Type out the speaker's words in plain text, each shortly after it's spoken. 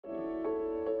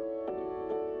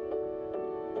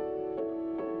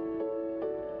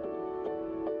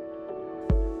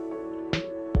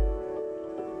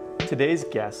Today's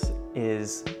guest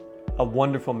is a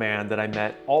wonderful man that I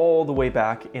met all the way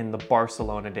back in the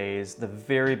Barcelona days, the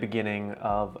very beginning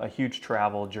of a huge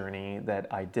travel journey that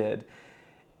I did.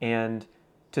 And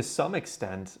to some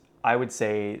extent, I would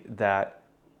say that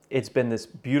it's been this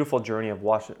beautiful journey of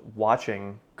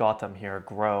watching Gautam here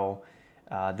grow,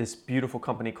 this beautiful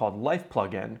company called Life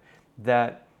Plugin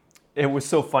that it was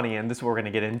so funny, and this is what we're going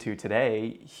to get into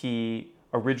today. He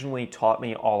originally taught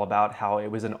me all about how it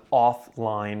was an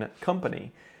offline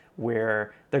company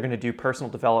where they're going to do personal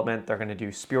development, they're going to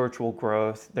do spiritual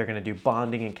growth, they're going to do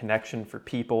bonding and connection for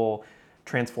people,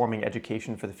 transforming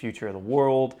education for the future of the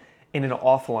world in an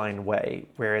offline way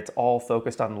where it's all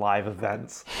focused on live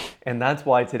events. And that's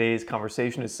why today's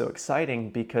conversation is so exciting,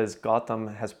 because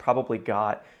Gautam has probably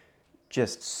got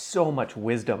just so much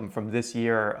wisdom from this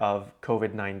year of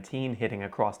COVID-19 hitting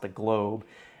across the globe.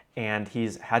 And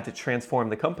he's had to transform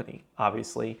the company,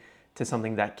 obviously, to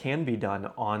something that can be done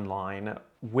online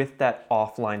with that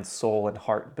offline soul and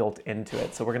heart built into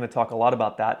it. So we're going to talk a lot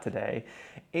about that today,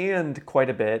 and quite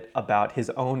a bit about his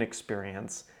own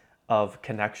experience of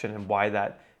connection and why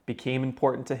that became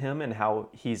important to him and how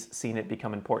he's seen it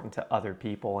become important to other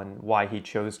people and why he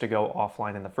chose to go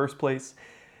offline in the first place.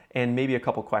 And maybe a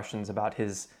couple questions about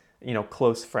his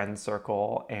close friend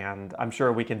circle, and I'm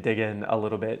sure we can dig in a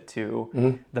little bit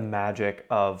to the magic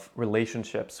of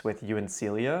relationships with you and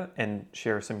Celia and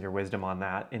share some of your wisdom on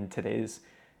that in today's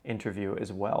interview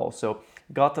as well. So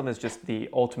Gautam is just the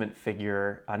ultimate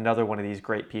figure, another one of these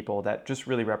great people that just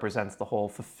really represents the whole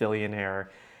Fulfillionaire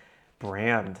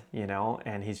brand,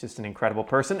 and he's just an incredible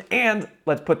person. And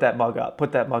let's put that mug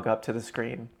up to the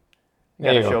screen.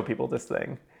 Gotta show people this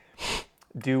thing.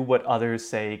 Do what others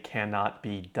say cannot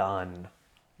be done.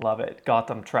 Love it.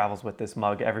 Gautam travels with this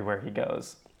mug everywhere he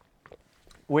goes,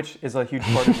 which is a huge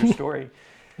part of your story.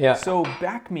 Yeah. So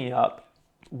back me up.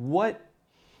 What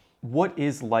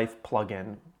is Life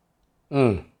Plugin?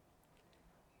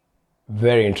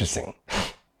 Very interesting.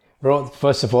 Bro,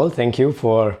 first of all, thank you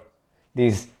for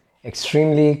these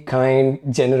extremely kind,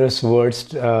 generous words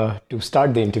to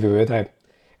start the interview with.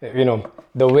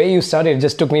 The way you started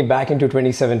just took me back into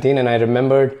 2017, and I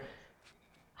remembered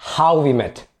how we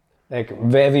met, like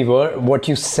where we were, what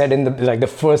you said in the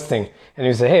first thing, and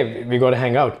you say, "Hey, we got to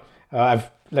hang out."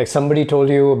 Somebody told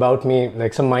you about me,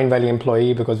 like some Mindvalley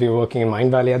employee, because we were working in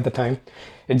Mindvalley at the time.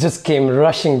 It just came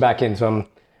rushing back in. So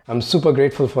I'm super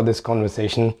grateful for this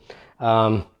conversation.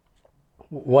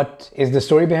 What is the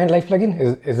story behind Life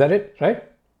Plugin? Is that it, right?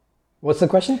 What's the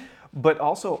question? But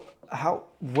also,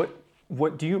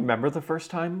 what do you remember the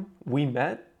first time we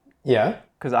met? Yeah.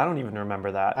 Because I don't even remember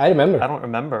that. I remember. I don't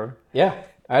remember. Yeah,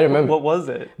 I remember. What was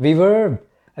it? We were,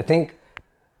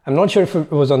 I'm not sure if it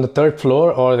was on the third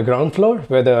floor or the ground floor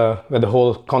where the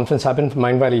whole conference happened for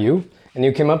Mindvalley U. And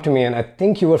you came up to me, and I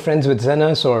think you were friends with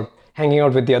Zenas or hanging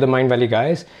out with the other Mindvalley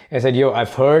guys. And I said, "Yo,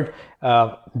 I've heard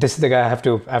this is the guy I have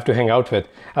to hang out with."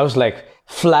 I was like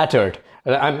flattered.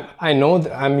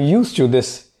 I'm used to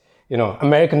this.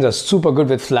 Americans are super good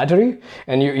with flattery.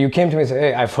 And you came to me and said,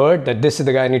 "Hey, I've heard that this is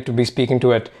the guy I need to be speaking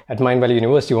to at Mindvalley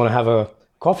University. You want to have a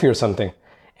coffee or something?"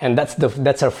 And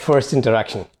that's our first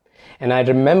interaction. And I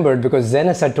remembered because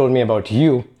Zenas had told me about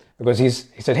you, because he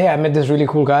said, "Hey, I met this really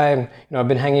cool guy, and I've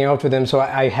been hanging out with him." So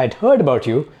I had heard about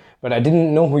you, but I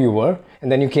didn't know who you were.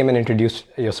 And then you came and introduced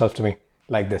yourself to me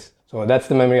like this. So that's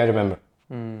the memory I remember.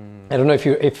 I don't know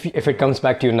if it comes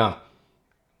back to you now.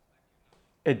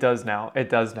 It does now.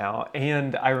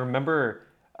 And I remember,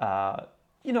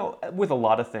 with a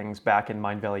lot of things back in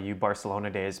Mindvalley U Barcelona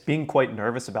days, being quite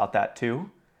nervous about that too.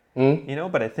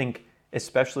 But I think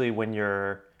especially when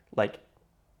you're like,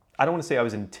 I don't want to say I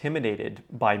was intimidated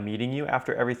by meeting you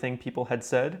after everything people had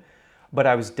said, but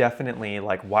I was definitely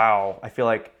like, wow, I feel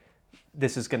like I'm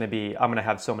going to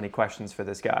have so many questions for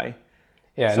this guy.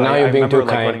 Yeah, so now you're being too kind.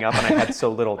 I remember running up and I had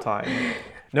so little time.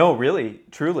 No, really,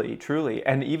 truly.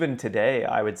 And even today,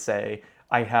 I would say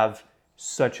I have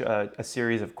such a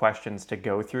series of questions to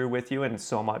go through with you, and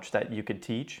so much that you could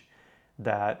teach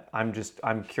that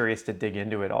I'm curious to dig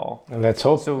into it all. Let's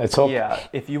hope. Yeah,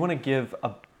 if you want to give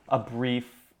a brief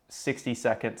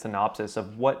 60-second synopsis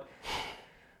of what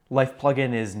Life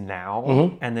Plugin is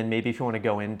now, and then maybe if you want to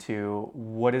go into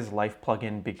what is Life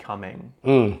Plugin becoming.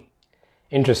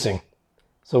 Interesting.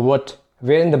 So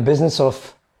we're in the business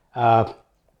of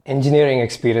engineering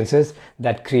experiences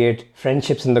that create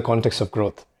friendships in the context of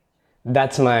growth.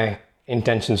 That's my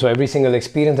intention. So every single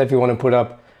experience that we want to put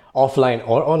up offline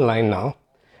or online now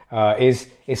is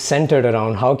centered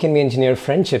around how can we engineer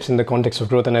friendships in the context of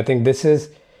growth. And I think this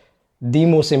is the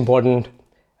most important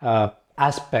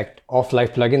aspect of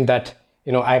Life Plugin that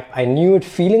I knew it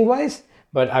feeling wise,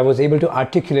 but I was able to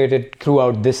articulate it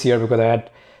throughout this year because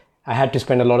I had to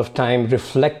spend a lot of time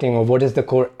reflecting on what is the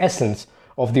core essence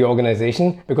of the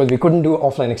organization, because we couldn't do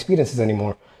offline experiences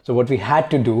anymore. So what we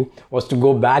had to do was to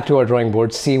go back to our drawing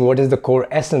board, see what is the core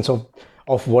essence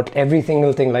of what every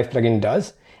single thing Life Plugin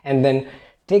does, and then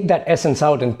take that essence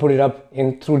out and put it up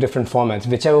in through different formats,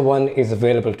 whichever one is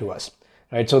available to us.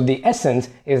 Right? So the essence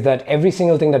is that every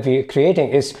single thing that we're creating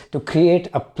is to create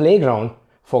a playground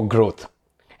for growth.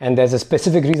 And there's a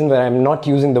specific reason that I'm not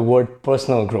using the word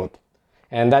personal growth.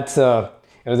 And that's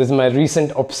this is my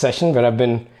recent obsession where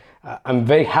I'm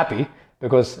very happy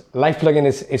because Life Plugin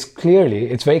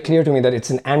it's very clear to me that it's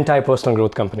an anti-personal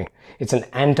growth company. It's an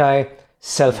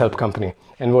anti-self-help company.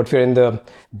 And what we're in the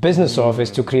business of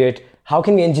is to create, how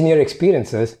can we engineer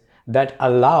experiences that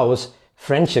allows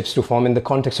friendships to form in the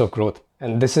context of growth?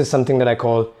 And this is something that I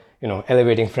call,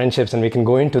 elevating friendships, and we can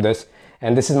go into this.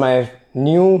 And this is my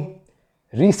new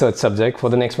research subject for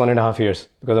the next 1.5 years,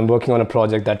 because I'm working on a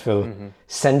project that will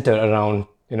center around,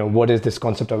 what is this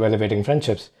concept of elevating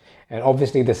friendships? And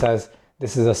obviously this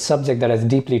is a subject that has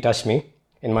deeply touched me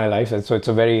in my life. And so it's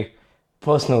a very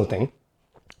personal thing.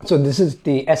 So this is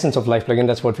the essence of Life Plugin.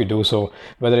 That's what we do. So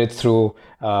whether it's through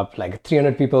like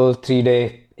 300 people,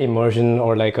 3-day immersion,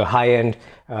 or like a high-end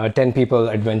 10 people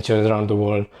adventures around the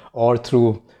world, or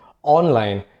through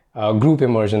online group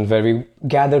immersions where we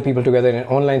gather people together in an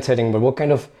online setting, but what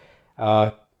kind of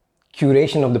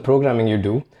curation of the programming you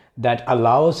do that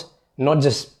allows not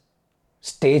just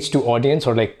stage to audience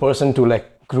or like person to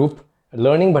like group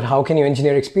learning, but how can you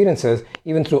engineer experiences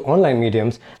even through online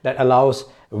mediums that allows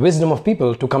wisdom of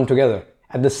people to come together.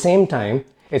 At the same time,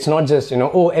 it's not just,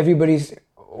 everybody's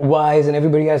wise and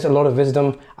everybody has a lot of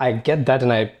wisdom. I get that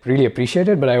and I really appreciate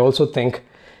it, but I also think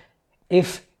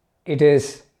if it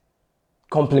is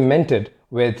complemented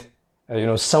with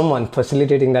someone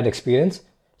facilitating that experience,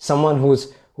 someone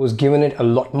who's given it a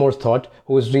lot more thought,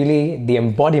 who's really the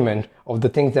embodiment of the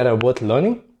things that are worth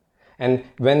learning. And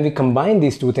when we combine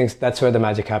these two things, that's where the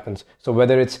magic happens. So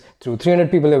whether it's through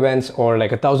 300 people events or like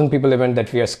 1,000 people event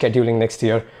that we are scheduling next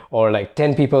year, or like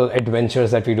 10 people adventures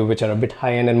that we do, which are a bit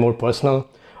high end and more personal,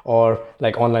 or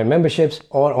like online memberships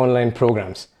or online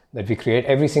programs that we create,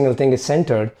 every single thing is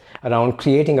centered around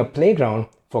creating a playground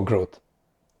for growth.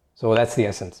 So that's the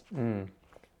essence.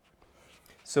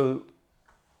 So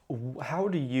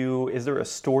is there a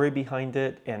story behind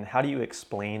it, and how do you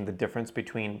explain the difference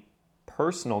between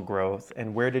personal growth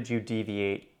and where did you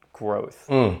deviate growth?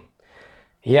 So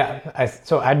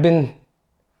I'd been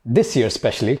this year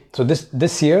especially. So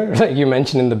this year, like you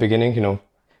mentioned in the beginning,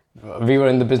 we were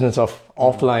in the business of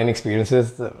offline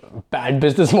experiences, a bad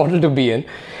business model to be in.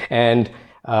 And,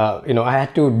 I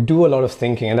had to do a lot of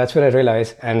thinking, and that's where I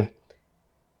realized, and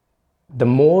the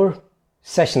more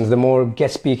sessions, the more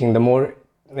guest speaking, the more,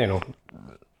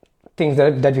 things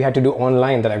that we had to do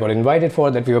online that I got invited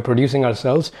for, that we were producing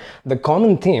ourselves, the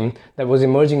common theme that was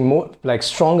emerging more like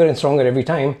stronger and stronger every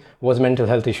time was mental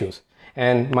health issues.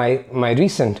 And my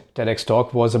recent TEDx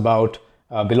talk was about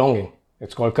belonging.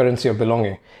 It's called Currency of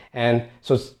Belonging. And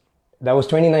so that was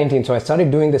 2019. So I started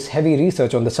doing this heavy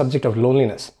research on the subject of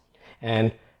loneliness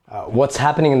and what's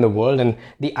happening in the world. And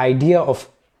the idea of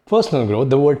personal growth,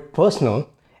 the word personal,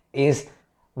 is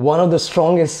one of the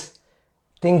strongest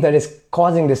things that is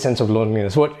causing this sense of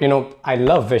loneliness. I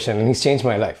love Vishen and he's changed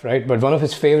my life, right? But one of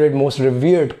his favorite, most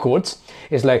revered quotes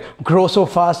is like, grow so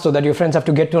fast so that your friends have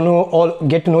to get to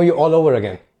know you all over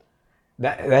again.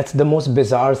 That's the most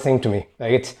bizarre thing to me.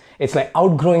 Like it's like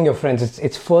outgrowing your friends.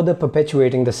 It's further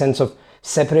perpetuating the sense of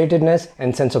separatedness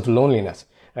and sense of loneliness,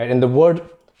 right? And the word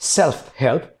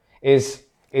self-help is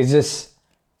just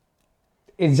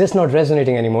not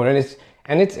resonating anymore.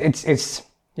 And it's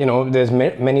there's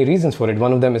many reasons for it.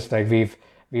 One of them is like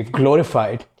we've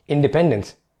glorified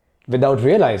independence without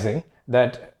realizing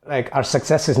that like our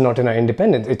success is not in our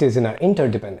independence, it is in our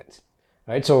interdependence,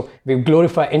 right? So we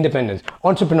glorify independence,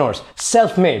 entrepreneurs,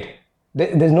 self-made.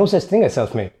 There's no such thing as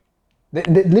self-made.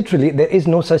 Literally, there is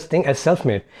no such thing as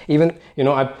self-made. Even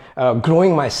I'm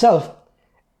growing myself.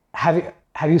 Have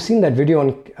you seen that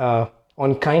video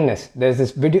on kindness? There's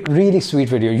this video, really sweet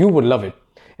video. You would love it.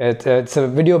 It's a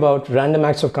video about random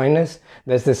acts of kindness.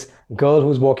 There's this girl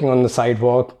who's walking on the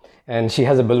sidewalk and she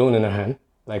has a balloon in her hand,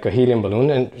 like a helium balloon,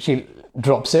 and she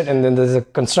drops it, and then there's a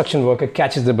construction worker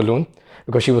catches the balloon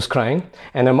because she was crying,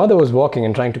 and her mother was walking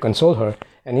and trying to console her,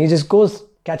 and he just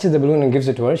catches the balloon and gives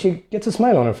it to her. She gets a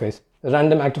smile on her face, a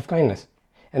random act of kindness.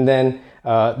 And then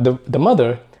the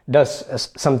mother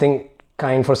does something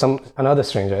kind for another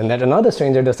stranger, and that another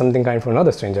stranger does something kind for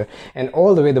another stranger, and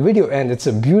all the way the video ends. It's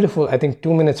a beautiful, I think,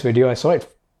 2 minutes video. I saw it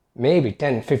maybe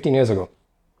 10-15 years ago,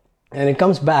 And it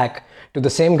comes back to the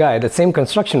same guy, the same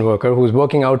construction worker who's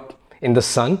working out in the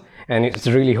sun and it's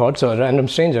really hot. So a random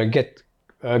stranger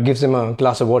gives him a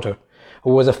glass of water,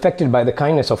 who was affected by the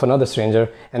kindness of another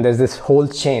stranger. And there's this whole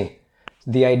chain.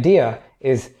 The idea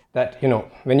is that,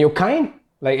 when you're kind,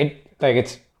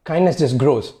 it's kindness just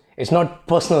grows. It's not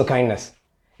personal kindness.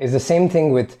 It's the same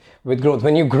thing with growth.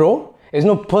 When you grow, there's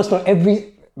no personal,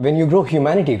 when you grow,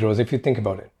 humanity grows, if you think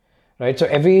about it. Right? So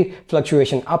every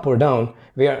fluctuation up or down,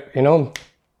 we are,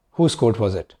 whose quote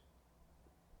was it?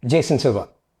 Jason Silva.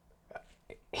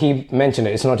 He mentioned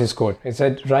it, it's not his quote. It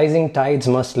said, rising tides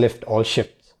must lift all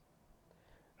ships.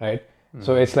 Right?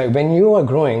 So it's like when you are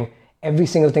growing, every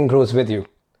single thing grows with you.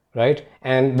 Right?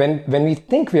 And when we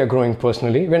think we are growing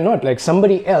personally, we're not. Like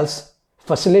somebody else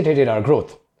facilitated our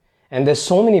growth. And there's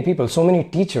so many people, so many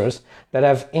teachers that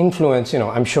have influenced,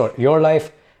 I'm sure, your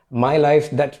life, my life,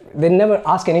 that they never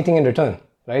ask anything in return,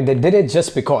 right? They did it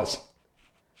just because,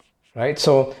 right?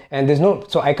 So, and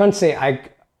so I can't say I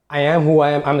am who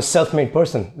I am. I'm a self-made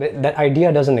person. That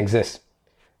idea doesn't exist,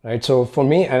 right? So for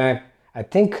me, and I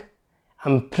think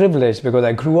I'm privileged because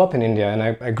I grew up in India, and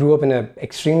I grew up in an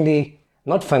extremely,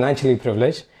 not financially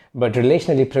privileged, but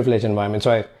relationally privileged environment.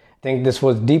 So I think this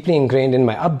was deeply ingrained in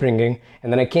my upbringing.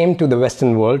 And then I came to the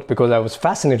Western world because I was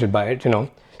fascinated by it,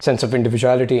 sense of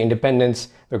individuality, independence,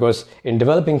 because in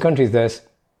developing countries, there's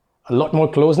a lot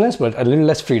more closeness, but a little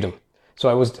less freedom. So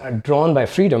I was drawn by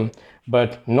freedom,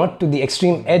 but not to the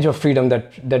extreme edge of freedom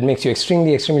that makes you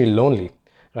extremely, extremely lonely,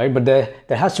 right? But there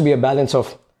has to be a balance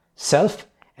of self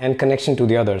and connection to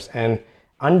the others, and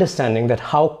understanding that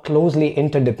how closely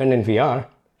interdependent we are.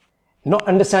 Not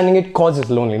understanding it causes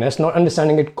loneliness, not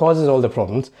understanding it causes all the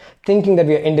problems. Thinking that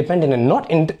we are independent and not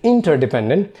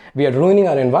interdependent, we are ruining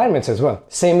our environments as well.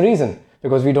 Same reason,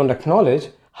 because we don't acknowledge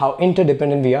how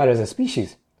interdependent we are as a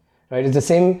species, right? It's the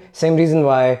same reason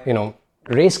why,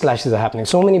 race clashes are happening.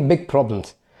 So many big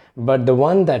problems. But the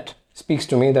one that speaks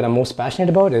to me that I'm most passionate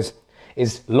about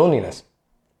is loneliness,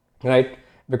 right?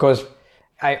 Because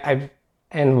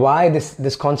and why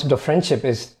this concept of friendship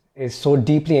is so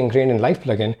deeply ingrained in Life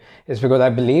Plugin is because I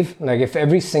believe, like, if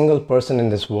every single person in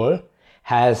this world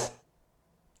has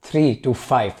 3 to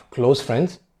 5 close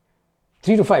friends,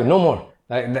 3 to 5, no more,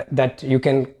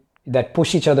 that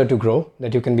push each other to grow,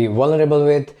 that you can be vulnerable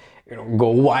with, go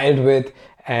wild with,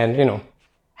 and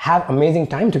have amazing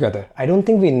time together. I don't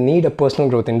think we need a personal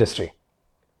growth industry.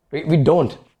 We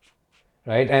don't,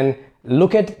 right? And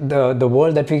look at the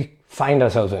world that we find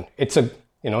ourselves in.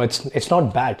 It's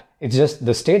not bad. It's just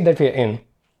the state that we're in.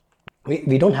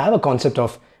 We don't have a concept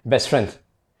of best friends.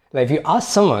 Like if you ask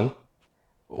someone,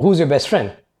 who's your best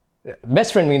friend?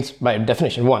 Best friend means by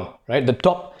definition one, right? The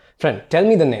top friend. Tell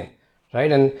me the name,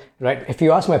 right? And right, if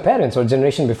you ask my parents or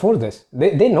generation before this,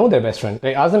 they know their best friend.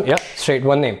 They ask them, yeah, straight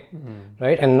one name,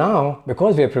 right? And now,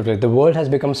 because we are privileged, the world has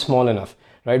become small enough,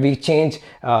 right? We change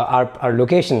our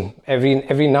location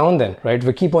every now and then, right?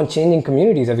 We keep on changing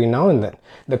communities every now and then.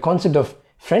 The concept of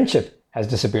friendship has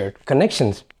disappeared.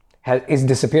 Connections is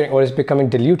disappearing or is becoming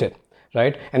diluted,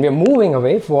 right? And we are moving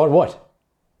away for what?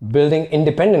 Building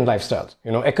independent lifestyles,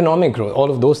 economic growth,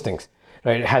 all of those things,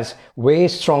 right? It has way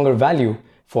stronger value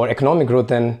for economic growth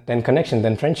than connection,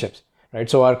 than friendships, right?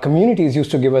 So our communities used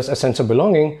to give us a sense of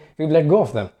belonging. We've let go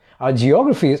of them. Our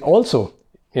geography is also,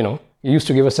 used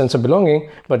to give a sense of belonging,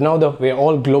 but now we're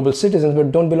all global citizens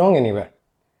but don't belong anywhere.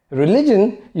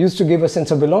 Religion used to give a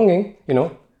sense of belonging,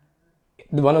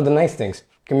 one of the nice things,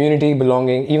 community,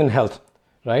 belonging, even health,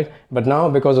 right? But now,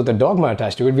 because of the dogma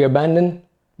attached to it, we abandon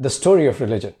the story of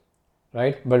religion,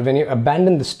 right? But when you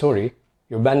abandon the story,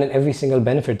 you abandon every single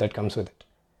benefit that comes with it.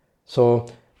 So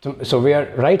we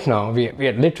are right now,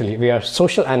 we are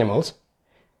social animals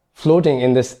floating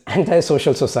in this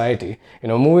anti-social society,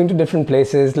 moving to different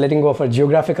places, letting go of our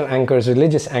geographical anchors,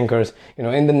 religious anchors,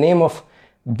 in the name of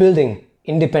building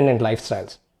independent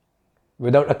lifestyles,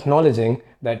 without acknowledging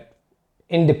that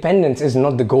independence is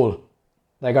not the goal.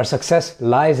 Like, our success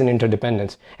lies in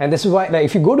interdependence. And this is why, like,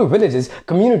 if you go to villages,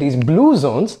 communities, blue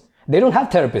zones, they don't have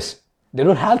therapists. They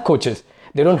don't have coaches.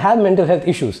 They don't have mental health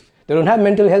issues. They don't have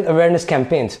mental health awareness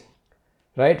campaigns,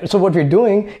 right? So what we're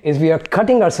doing is we are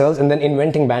cutting ourselves and then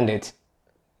inventing band-aids.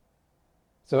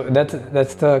 So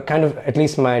that's the kind of, at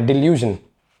least my delusion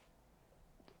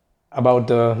about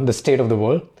the state of the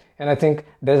world. And I think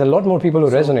there's a lot more people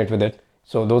who resonate with it.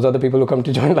 So those are the people who come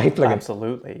to join Life Plugin.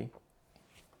 Absolutely.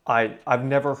 I've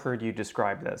never heard you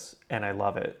describe this, and I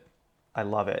love it. I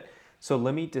love it. So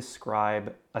let me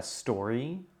describe a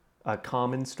story, a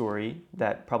common story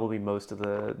that probably most of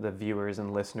the viewers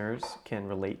and listeners can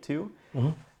relate to,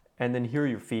 and then hear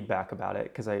your feedback about it,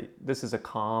 because this is a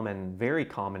very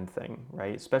common thing,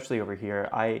 right? Especially over here.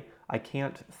 I I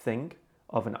can't think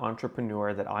of an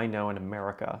entrepreneur that I know in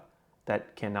America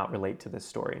that cannot relate to this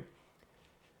story.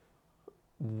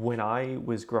 When I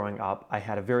was growing up, I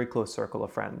had a very close circle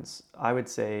of friends. I would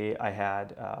say I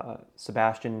had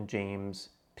Sebastian, James,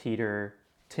 Peter,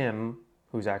 Tim,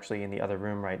 who's actually in the other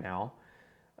room right now.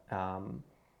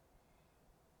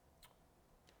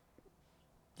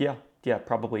 Yeah,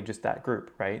 probably just that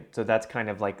group, right? So that's kind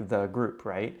of like the group,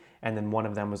 right? And then one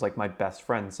of them was like my best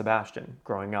friend, Sebastian,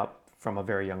 growing up from a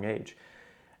very young age.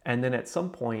 And then at some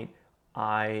point,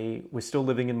 I was still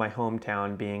living in my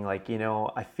hometown being like,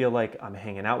 I feel like I'm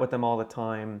hanging out with them all the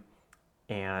time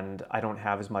and I don't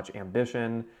have as much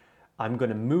ambition. I'm going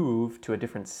to move to a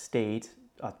different state,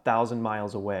 1,000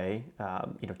 miles away,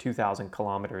 2,000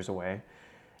 kilometers away.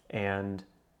 And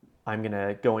I'm going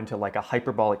to go into like a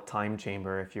hyperbolic time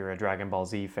chamber if you're a Dragon Ball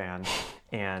Z fan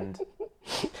and,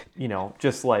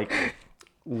 just like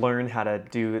learn how to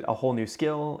do a whole new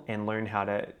skill and learn how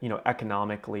to,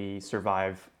 economically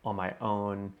survive on my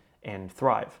own and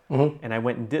thrive. And I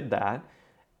went and did that.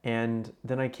 And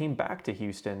then I came back to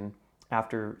Houston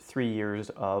after 3 years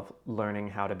of learning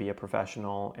how to be a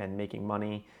professional and making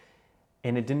money.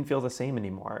 And it didn't feel the same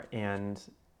anymore. And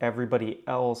everybody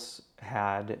else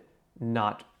had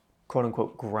not, quote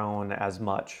unquote, grown as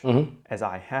much as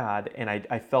I had. And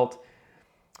I felt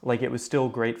like it was still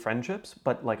great friendships,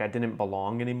 but like I didn't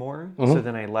belong anymore. So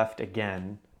then I left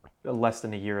again, less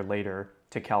than a year later,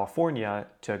 to California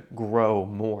to grow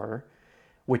more,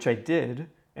 which I did.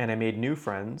 And I made new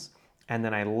friends. And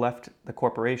then I left the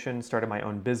corporation, started my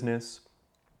own business,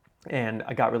 and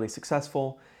I got really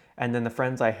successful. And then the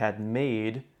friends I had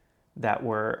made that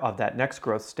were of that next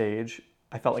growth stage,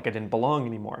 I felt like I didn't belong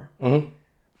anymore.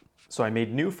 So I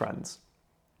made new friends.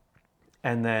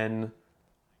 And then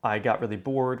I got really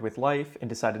bored with life and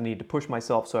decided I needed to push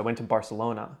myself. So I went to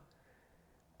Barcelona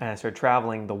and I started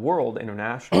traveling the world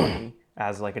internationally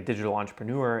as like a digital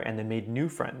entrepreneur and then made new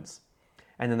friends.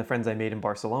 And then the friends I made in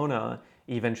Barcelona,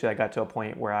 eventually I got to a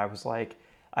point where I was like,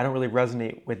 I don't really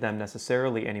resonate with them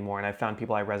necessarily anymore. And I found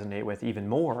people I resonate with even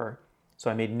more. So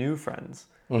I made new friends.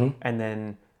 And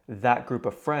then that group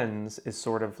of friends is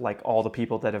sort of like all the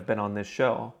people that have been on this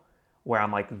show, where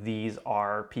I'm like, these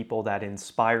are people that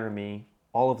inspire me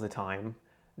all of the time,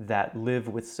 that live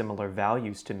with similar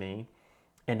values to me.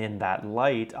 And in that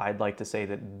light, I'd like to say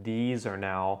that these are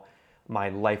now my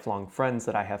lifelong friends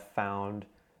that I have found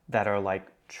that are like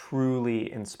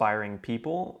truly inspiring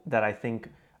people that I think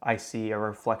I see a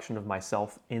reflection of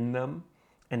myself in them.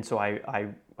 And so I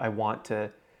want to,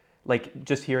 like,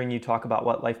 just hearing you talk about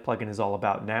what Life Plugin is all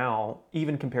about now,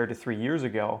 even compared to 3 years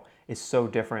ago, is so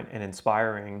different and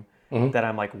inspiring that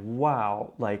I'm like,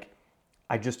 wow, like,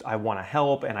 I want to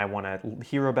help and I want to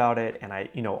hear about it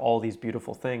and all these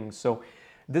beautiful things. So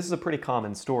this is a pretty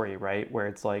common story, right? Where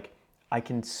it's like, I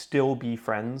can still be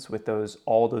friends with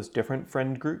all those different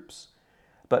friend groups,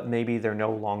 but maybe they're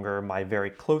no longer my very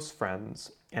close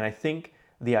friends. And I think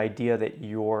the idea that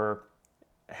you're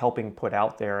helping put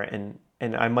out there, and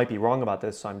I might be wrong about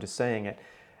this, so I'm just saying it,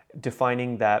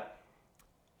 defining that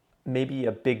maybe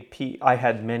a big piece, I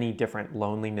had many different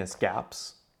loneliness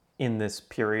gaps in this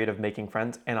period of making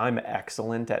friends, and I'm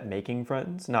excellent at making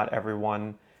friends. Not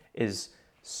everyone is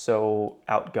so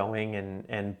outgoing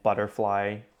and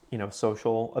butterfly,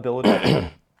 social ability.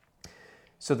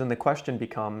 So then the question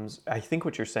becomes, I think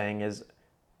what you're saying is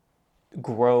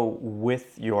grow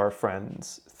with your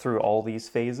friends through all these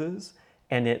phases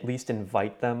and at least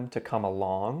invite them to come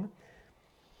along.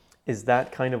 Is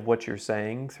that kind of what you're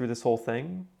saying through this whole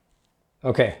thing?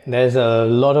 Okay, there's a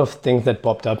lot of things that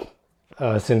popped up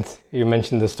since you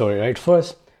mentioned this story, right?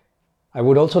 First, I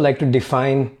would also like to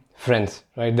define friends,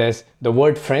 right? There's the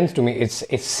word friends to me, it's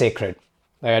sacred.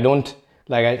 Like I don't,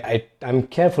 like I'm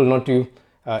careful not to,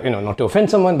 not to offend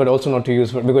someone, but also not to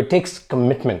use, because it takes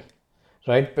commitment,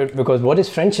 right? Because what is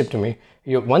friendship to me?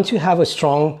 Once you have a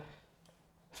strong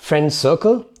friend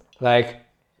circle, like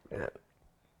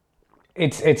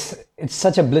it's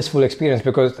such a blissful experience,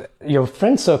 because your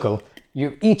friend circle,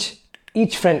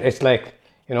 each friend is like,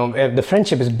 the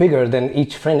friendship is bigger than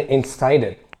each friend inside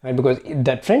it, right? Because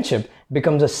that friendship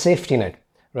becomes a safety net,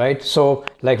 right? So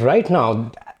like right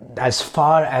now, as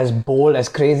far as bold, as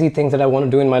crazy things that I want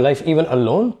to do in my life, even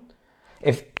alone,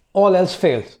 if all else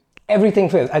fails, everything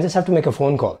fails, I just have to make a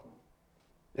phone call.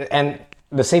 And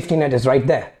the safety net is right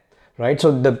there, right?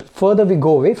 So the further we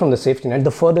go away from the safety net,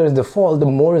 the further is the fall, the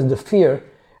more is the fear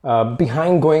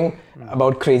behind going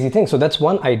about crazy things. So that's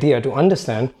one idea to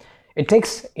understand. It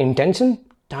takes intention,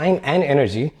 time, and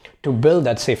energy to build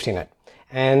that safety net.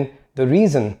 And the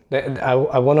reason that I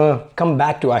want to come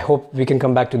back to, I hope we can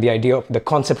come back to the idea of the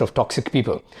concept of toxic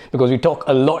people, because we talk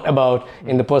a lot about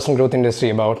in the personal growth industry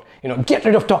about, get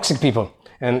rid of toxic people.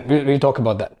 And we'll talk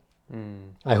about that.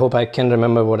 I hope I can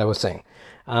remember what I was saying.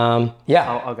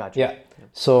 Yeah. I'll got you. Yeah.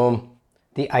 So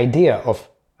the idea of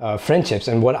friendships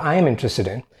and what I am interested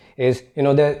in is,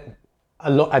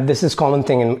 this is common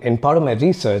thing in part of my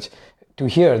research, to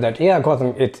hear that,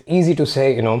 Gautam, it's easy to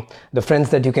say, the friends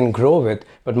that you can grow with,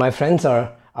 but my friends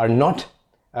are not,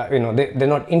 they're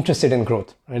not interested in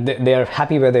growth. Right? They are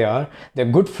happy where they are. They're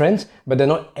good friends, but they're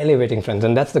not elevating friends.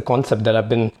 And that's the concept that I've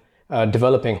been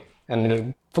developing, and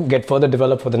it'll get further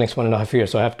developed for the next 1.5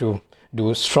 years. So I have to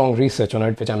do strong research on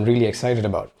it, which I'm really excited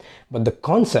about. But the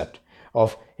concept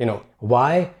of,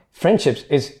 why friendships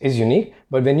is unique,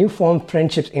 but when you form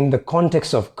friendships in the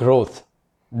context of growth,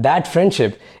 that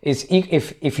friendship is,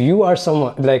 if you are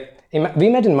someone, like, we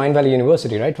met in Mind Valley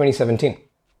University, right? 2017.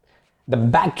 The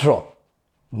backdrop,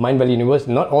 Mind Valley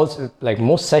University, not all, like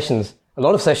most sessions, a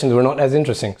lot of sessions were not as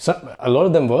interesting. A lot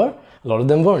of them were, a lot of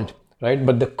them weren't, right?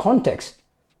 But the context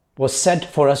was set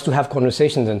for us to have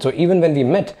conversations. And so even when we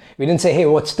met, we didn't say, hey,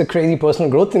 what's the crazy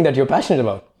personal growth thing that you're passionate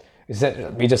about? Is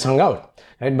that we just hung out,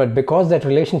 right? But because that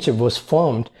relationship was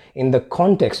formed in the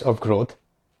context of growth,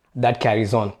 that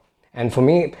carries on. And for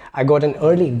me, I got an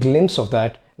early glimpse of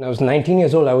that. When I was 19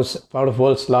 years old, I was part of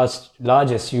world's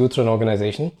largest youth-run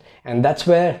organization. And that's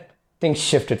where things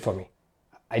shifted for me.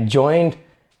 I joined,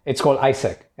 it's called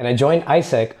ISEC. And I joined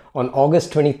ISEC on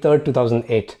August 23rd,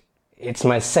 2008. It's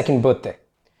my second birthday.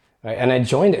 Right? And I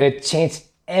joined, it changed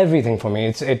everything for me.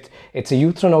 It's a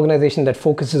youth-run organization that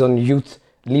focuses on youth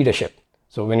leadership.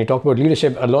 So when you talk about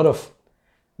leadership, a lot of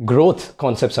growth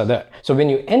concepts are there. So when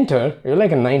you enter, you're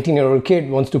like a 19-year-old kid,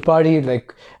 wants to party,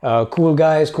 like cool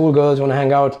guys, cool girls want to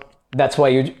hang out. That's why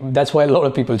a lot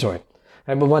of people join.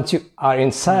 Right? But once you are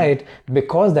inside,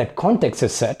 because that context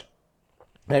is set,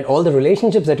 right, all the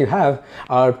relationships that you have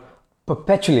are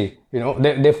perpetually,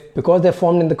 because they're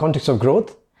formed in the context of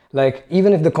growth, like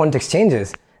even if the context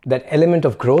changes, that element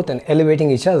of growth and elevating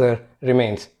each other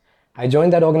remains. I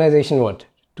joined that organization,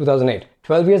 2008,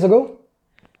 12 years ago.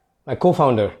 My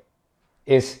co-founder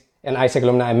is an ISEC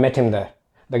alumni. I met him there.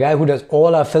 The guy who does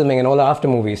all our filming and all our after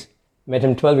movies, met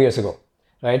him 12 years ago,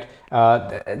 right?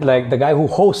 Like the guy who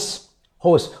hosts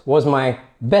was my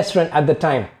best friend at the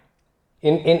time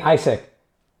in ISEC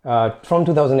from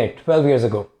 2008, 12 years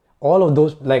ago. All of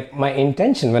those, like my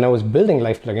intention when I was building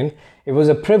Life Plugin, it was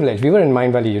a privilege. We were in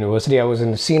Mind Valley University. I was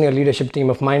in the senior leadership team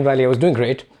of Mind Valley. I was doing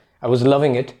great. I was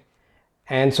loving it.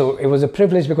 And so it was a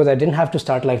privilege because I didn't have to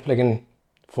start Life Plugin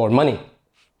for money,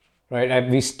 right?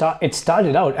 It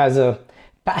started out as a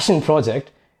passion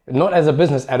project, not as a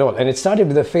business at all. And it started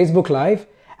with a Facebook Live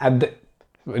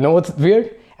what's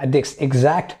weird? At the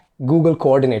exact Google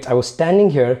coordinates. I was standing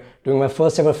here doing my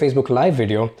first ever Facebook Live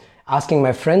video, asking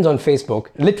my friends on Facebook,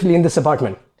 literally in this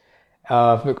apartment,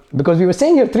 because we were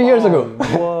staying here 3 years ago.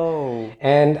 Whoa.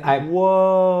 And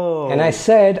I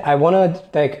said, I want to,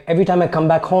 like, every time I come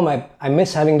back home, I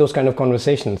miss having those kind of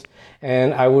conversations.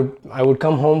 And I would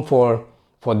come home for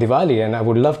Diwali, and I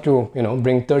would love to,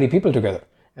 bring 30 people together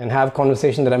and have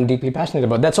conversation that I'm deeply passionate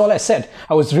about. That's all I said.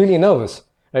 I was really nervous.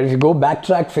 Right? If you go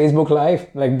backtrack Facebook Live,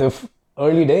 like the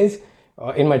early days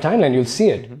in my timeline, you'll see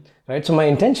it. Right? So my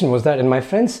intention was that, and my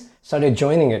friends started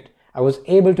joining it. I was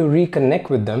able to reconnect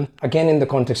with them again in the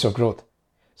context of growth.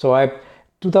 So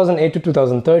 2008 to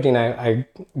 2013, I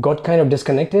got kind of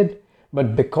disconnected,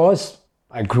 but because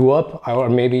I grew up, or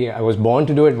maybe I was born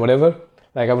to do it, whatever,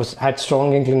 like had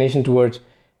strong inclination towards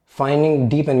finding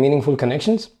deep and meaningful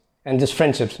connections and just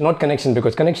friendships, not connection,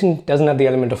 because connection doesn't have the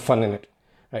element of fun in it,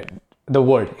 right? The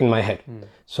word in my head.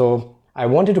 So I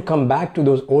wanted to come back to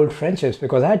those old friendships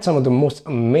because I had some of the most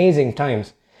amazing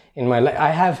times in my life. I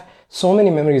have so many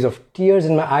memories of tears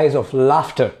in my eyes of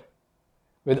laughter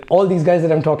with all these guys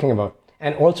that I'm talking about,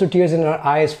 and also tears in our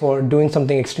eyes for doing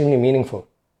something extremely meaningful,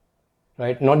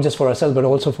 right? Not just for ourselves, but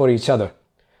also for each other,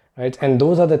 right? And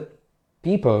those are the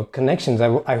people, connections I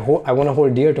want to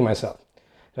hold dear to myself,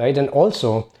 right? And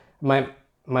also my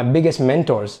biggest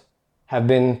mentors have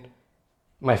been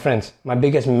my friends. My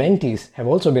biggest mentees have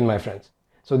also been my friends.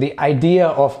 So the idea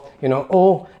of,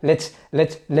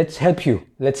 let's help you.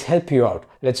 Let's help you out.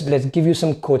 Let's give you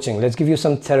some coaching. Let's give you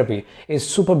some therapy is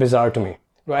super bizarre to me.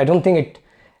 I don't think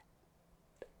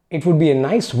it would be a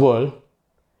nice world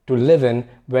to live in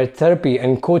where therapy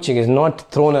and coaching is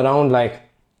not thrown around like,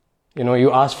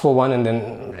 you ask for one and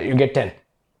then you get 10.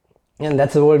 And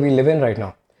that's the world we live in right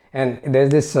now. And there's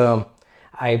this,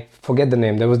 I forget the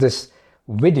name, there was this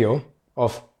video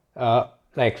of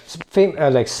like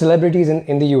celebrities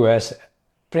in the US,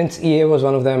 Prince EA was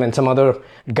one of them, and some other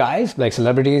guys, like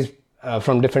celebrities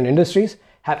from different industries,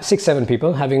 have 6-7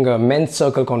 people having a men's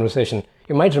circle conversation.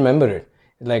 You might remember it,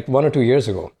 like 1 or 2 years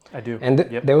ago. I do. And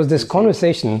there was this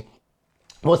conversation.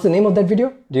 What's the name of that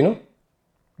video? Do you know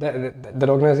that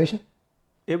organization?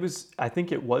 I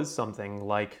think it was something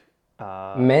like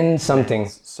Men's something.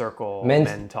 Men's Circle,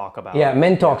 Men Talk About. Yeah,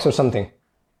 Men Talks or something.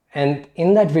 And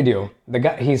in that video, the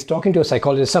guy, he's talking to a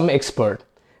psychologist, some expert,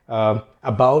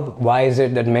 about why is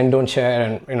it that men don't share,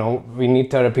 and we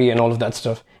need therapy and all of that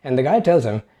stuff. And the guy tells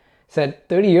him, said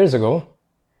 30 years ago,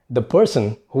 the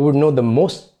person who would know the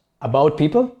most about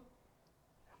people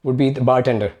would be the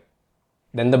bartender,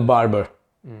 then the barber,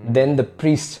 then the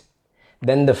priest,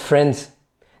 then the friends,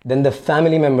 then the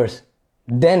family members,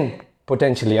 then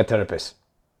potentially a therapist.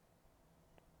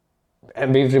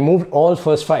 And we've removed all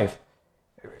first 5.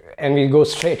 And we go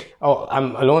straight, oh,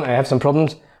 I'm alone, I have some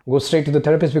problems, go straight to the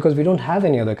therapist because we don't have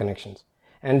any other connections.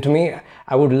 And to me,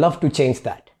 I would love to change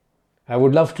that. I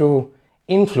would love to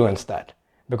influence that,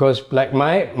 because like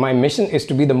my mission is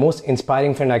to be the most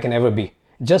inspiring friend I can ever be,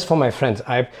 just for my friends.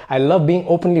 I love being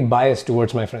openly biased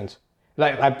towards my friends.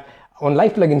 Like on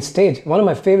Life Plugin stage, one of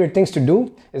my favorite things to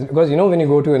do is, because when you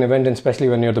go to an event, and especially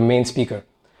when you're the main speaker,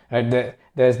 right,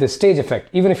 there's this stage effect,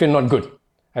 even if you're not good.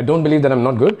 I don't believe that I'm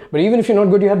not good, but even if you're not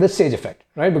good, you have this stage effect,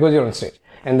 right? Because you're on stage.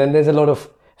 And then there's a lot of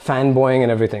fanboying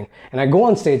and everything. And I go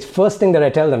on stage, first thing that I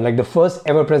tell them, like the first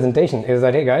ever presentation, is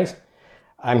that, hey guys,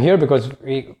 I'm here because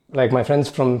my friends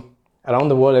from around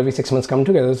the world every 6 months come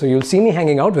together. So you'll see me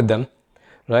hanging out with them,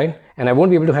 right? And I won't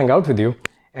be able to hang out with you.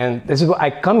 And this is what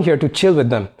I come here to chill with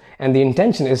them. And the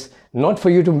intention is not for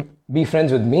you to be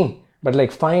friends with me, but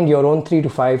like find your own 3 to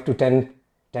 5 to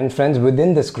 10 friends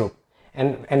within this group.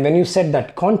 And when you set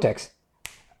that context,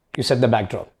 you set the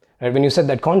backdrop. Right? When you set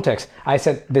that context, I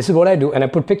said, this is what I do. And I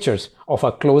put pictures of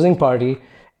our closing party,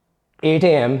 8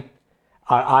 a.m.,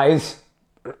 our eyes,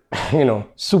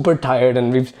 super tired.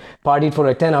 And we've partied for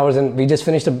like 10 hours and we just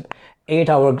finished a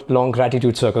 8-hour long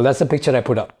gratitude circle. That's the picture I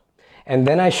put up. And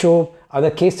then I show other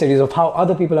case studies of how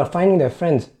other people are finding their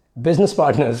friends, business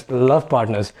partners, love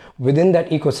partners within that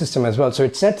ecosystem as well. So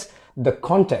it sets the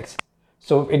context.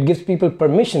 So it gives people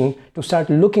permission to start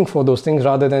looking for those things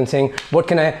rather than saying,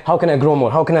 how can I grow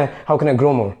more? How can I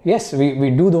grow more? Yes,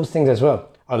 we do those things as well,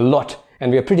 a lot.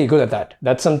 And we are pretty good at that.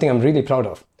 That's something I'm really proud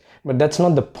of. But that's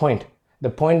not the point.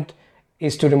 The point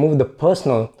is to remove the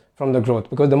personal from the growth,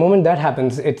 because the moment that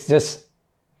happens, it's just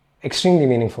extremely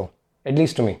meaningful, at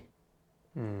least to me.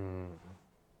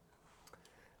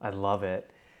 I love it.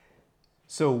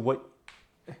 So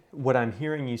what I'm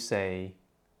hearing you say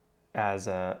as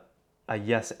a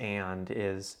yes and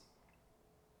is,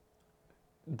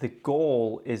 the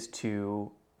goal is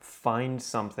to find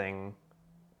something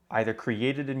either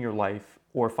created in your life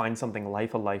or find something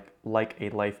like a life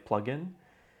plugin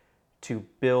to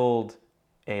build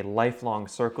a lifelong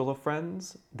circle of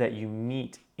friends that you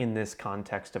meet in this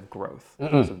context of growth.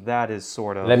 So that is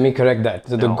sort of... Let me correct that.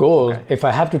 So the goal, if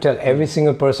I have to tell every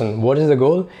single person what is the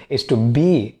goal, is to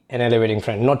be an elevating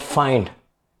friend, not find.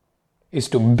 Is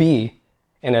to be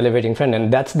an elevating friend.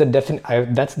 And that's the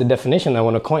definition I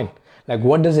want to coin. Like,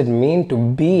 what does it mean to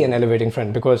be an elevating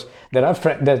friend? Because there are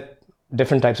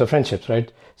different types of friendships,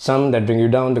 right? Some that bring you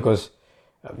down because,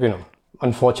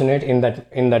 unfortunate in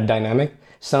that dynamic.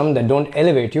 Some that don't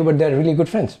elevate you, but they're really good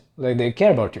friends. Like, they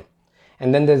care about you.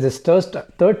 And then there's this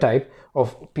third type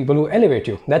of people who elevate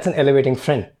you. That's an elevating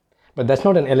friend. But that's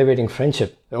not an elevating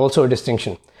friendship. There's also a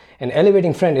distinction. An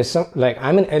elevating friend is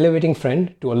I'm an elevating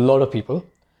friend to a lot of people.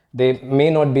 They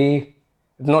may not be,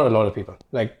 not a lot of people,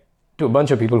 like to a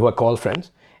bunch of people who are called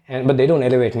friends, but they don't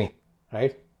elevate me,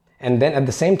 right? And then at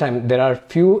the same time, there are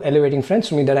few elevating friends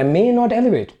to me that I may not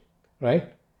elevate,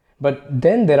 right? But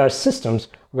then there are systems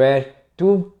where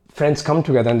two friends come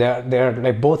together and they're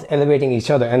like both elevating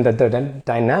each other, and that the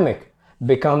dynamic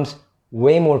becomes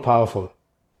way more powerful.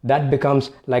 That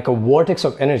becomes like a vortex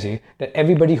of energy that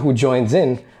everybody who joins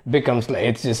in becomes like,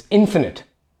 it's just infinite,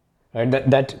 right?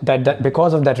 That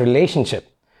because of that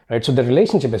relationship, right? So the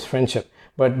relationship is friendship,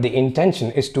 but the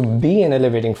intention is to be an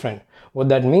elevating friend. What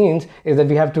that means is that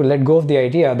we have to let go of the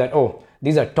idea that, oh,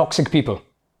 these are toxic people.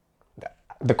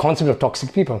 The concept of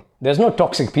toxic people. There's no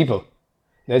toxic people.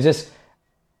 There's just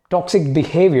toxic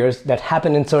behaviors that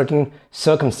happen in certain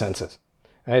circumstances,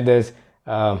 right? There's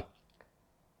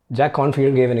Jack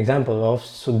Confield gave an example of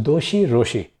Sudoshi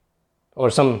Roshi, or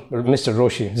some Mr.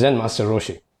 Roshi, Zen Master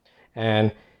Roshi,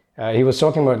 and he was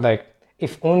talking about, like,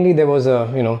 if only there was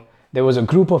a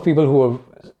group of people who were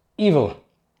evil,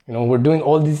 who were doing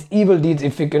all these evil deeds.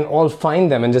 If we can all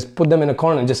find them and just put them in a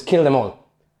corner and just kill them all,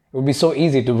 it would be so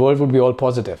easy. The world would be all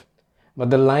positive. But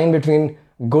the line between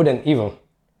good and evil,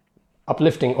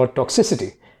 uplifting or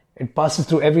toxicity. It passes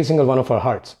through every single one of our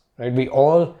hearts, right? We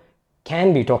all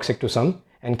can be toxic to some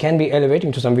and can be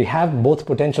elevating to some. We have both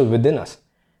potential within us.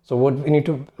 So what we need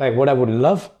to, like, what I would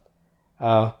love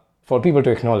for people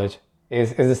to acknowledge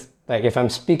is this, like, if I'm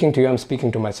speaking to you, I'm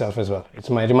speaking to myself as well. It's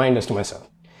my reminders to myself,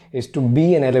 is to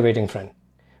be an elevating friend.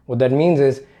 What that means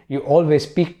is you always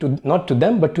speak to, not to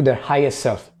them, but to their highest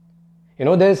self. You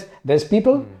know, there's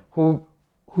people who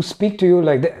speak to you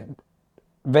like that.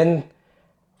 When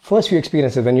first few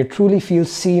experiences, when you truly feel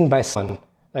seen by someone,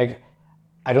 like,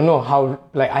 I don't know how,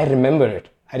 like, I remember it.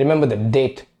 I remember the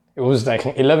date. It was like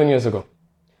 11 years ago.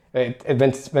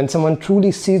 When someone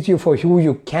truly sees you for who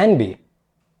you can be,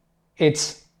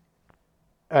 it's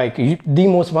like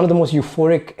one of the most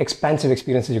euphoric, expansive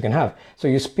experiences you can have. So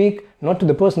you speak not to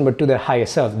the person, but to their higher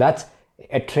self. That's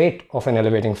a trait of an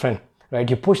elevating friend, right?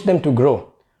 You push them to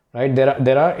grow, right?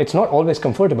 There are. It's not always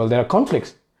comfortable. There are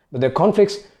conflicts, but there are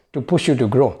conflicts to push you to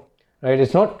grow, right?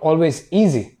 It's not always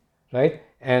easy, right?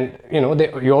 And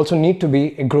you also need to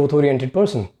be a growth-oriented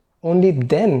person. Only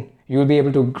then you'll be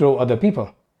able to grow other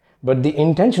people. But the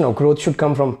intention of growth should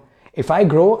come from, if I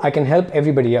grow, I can help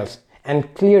everybody else.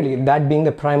 And clearly, that being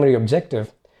the primary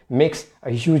objective makes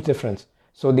a huge difference.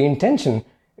 So the intention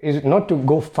is not to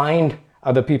go find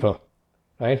other people,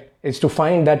 right? It's to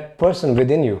find that person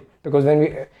within you. Because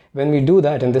when we do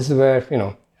that, and this is where,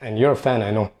 and you're a fan, I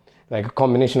know, like a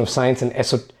combination of science and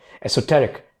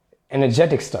esoteric,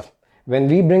 energetic stuff. When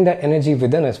we bring that energy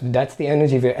within us, that's the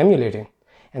energy we're emulating.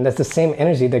 And that's the same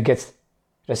energy that gets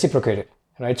reciprocated,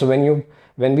 right? So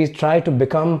when we try to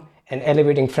become an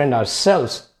elevating friend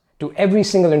ourselves, to every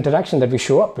single interaction that we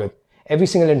show up with, every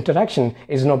single interaction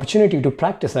is an opportunity to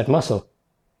practice that muscle.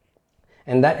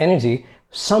 And that energy,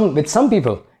 with some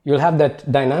people, you'll have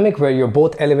that dynamic where you're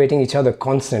both elevating each other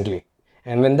constantly.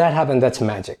 And when that happens, that's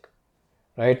magic,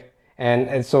 right?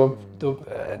 And so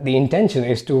the intention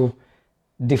is to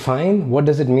define what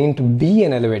does it mean to be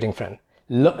an elevating friend.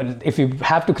 If you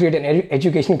have to create an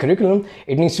education curriculum,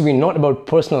 it needs to be not about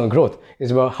personal growth.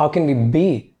 It's about how can we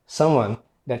be someone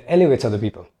that elevates other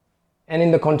people. And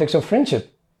in the context of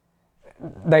friendship,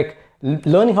 like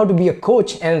learning how to be a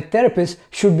coach and a therapist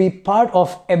should be part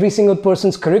of every single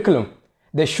person's curriculum.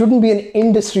 There shouldn't be an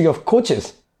industry of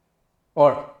coaches.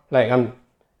 Or like I'm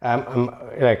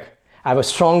like I have a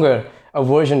stronger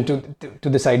aversion to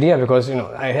this idea because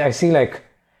I see like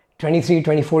 23,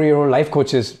 24-year-old life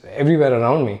coaches everywhere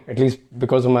around me, at least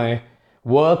because of my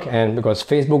work and because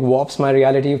Facebook warps my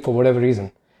reality for whatever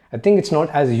reason. I think it's not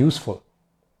as useful.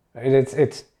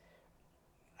 Right?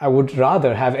 I would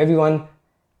rather have everyone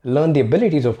learn the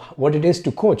abilities of what it is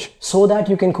to coach so that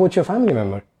you can coach your family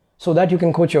member, so that you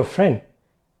can coach your friend,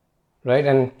 right?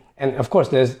 And of course,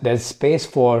 there's space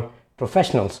for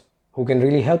professionals who can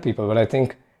really help people. But I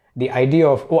think the idea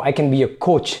of, I can be a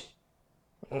coach.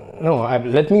 No,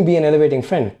 let me be an elevating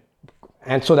friend.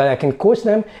 And so that I can coach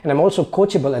them and I'm also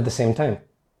coachable at the same time.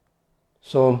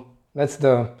 So that's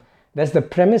the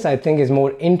premise I think is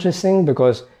more interesting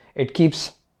because it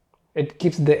keeps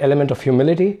the element of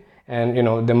humility and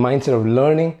the mindset of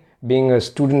learning, being a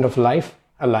student of life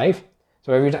alive.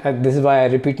 So every time, this is why I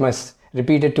repeat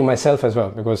it to myself as well,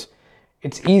 because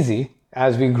it's easy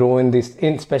as we grow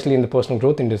especially in the personal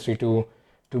growth industry to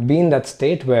be in that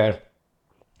state where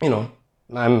I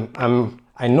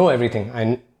know everything.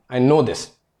 I know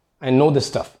this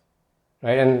stuff,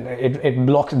 right? And it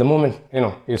blocks the moment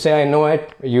you say I know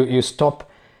it. You stop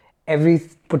every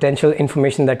potential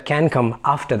information that can come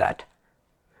after that,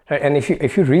 right? And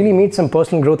if you really meet some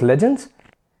personal growth legends,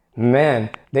 man,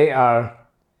 they are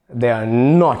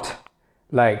not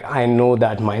like I know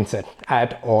that mindset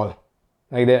at all.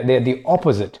 Like they're the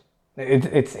opposite.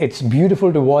 It's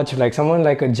beautiful to watch, like someone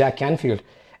like a Jack Canfield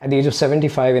at the age of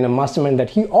 75 in a mastermind that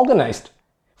he organized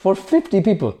for 50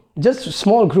 people, just a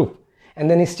small group, and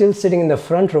then he's still sitting in the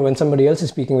front row when somebody else is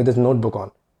speaking with his notebook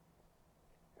on.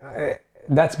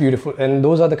 That's beautiful, and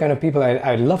those are the kind of people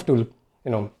I love to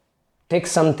take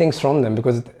some things from them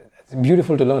because it's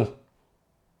beautiful to learn.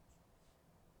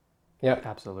 Yeah,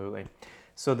 absolutely.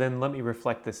 So then let me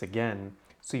reflect this again.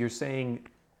 So you're saying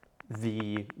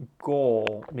the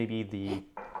goal, maybe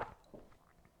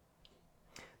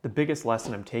the biggest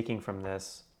lesson I'm taking from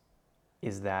this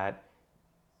is that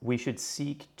we should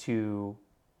seek to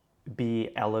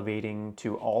be elevating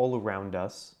to all around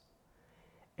us.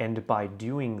 And by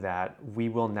doing that, we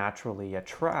will naturally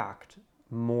attract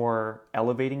more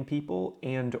elevating people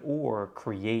and or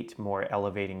create more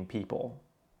elevating people.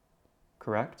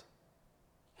 Correct?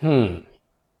 I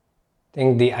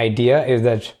think the idea is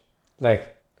that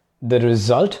like the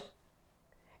result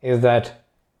is that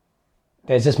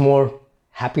there's just more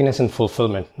happiness and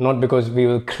fulfillment, not because we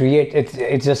will create it.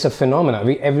 It's just a phenomena.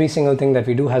 Every single thing that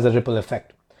we do has a ripple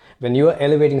effect. When you are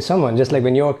elevating someone, just like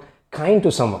when you're kind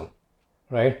to someone,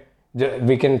 right?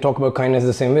 We can talk about kindness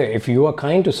the same way. If you are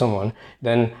kind to someone,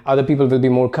 then other people will be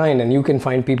more kind, and you can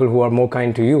find people who are more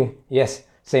kind to you. Yes,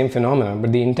 same phenomenon,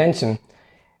 but the intention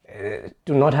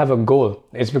to not have a goal.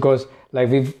 It's because like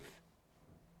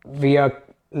we are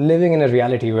living in a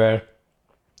reality where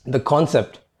the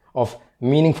concept of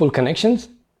meaningful connections,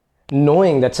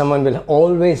 knowing that someone will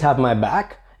always have my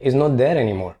back, is not there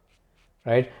anymore,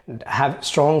 right? Have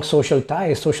strong social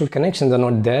ties, social connections are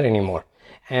not there anymore.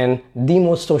 And the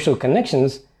most social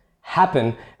connections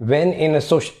happen when in a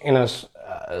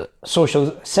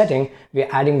social setting, we are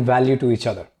adding value to each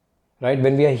other, right?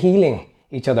 When we are healing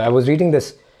each other. I was reading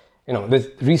this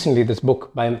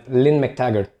book by Lynn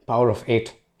McTaggart, Power of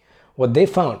Eight. What they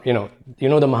found, the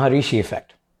Maharishi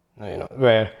effect,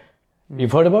 where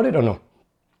you've heard about it or no?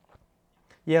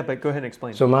 Yeah, but go ahead and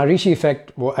explain. So Maharishi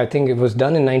effect, I think it was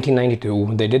done in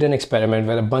 1992. They did an experiment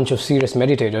where a bunch of serious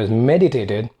meditators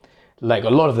meditated, like a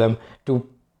lot of them,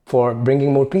 for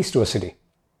bringing more peace to a city.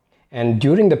 And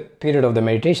during the period of the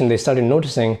meditation, they started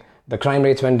noticing the crime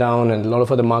rates went down and a lot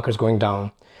of other markers going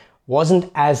down.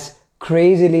 Wasn't as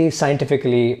crazily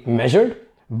scientifically measured,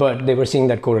 but they were seeing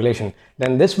that correlation.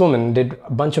 Then this woman did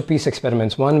a bunch of peace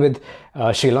experiments, one with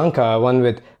Sri Lanka, one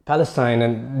with Palestine,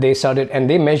 and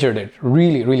they measured it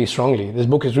really, really strongly. This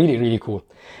book is really, really cool.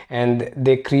 And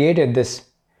they created this,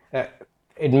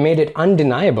 it made it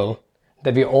undeniable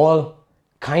that we're all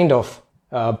kind of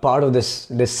part of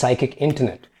this psychic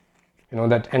internet.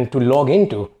 And to log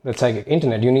into the psychic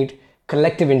internet, you need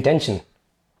collective intention.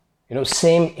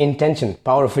 Same intention.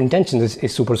 Power of intention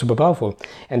is super, super powerful.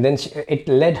 And then it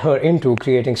led her into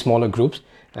creating smaller groups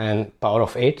and Power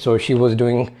of Eight. So she was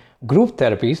doing group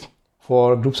therapies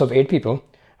for groups of 8 people,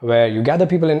 where you gather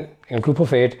people in a group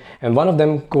of 8, and one of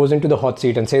them goes into the hot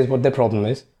seat and says what their problem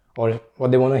is or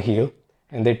what they want to heal.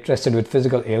 And they test it with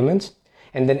physical ailments.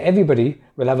 And then everybody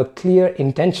will have a clear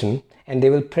intention, and they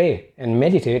will pray and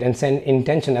meditate and send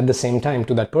intention at the same time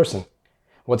to that person.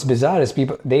 What's bizarre is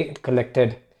they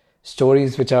collected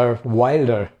stories which are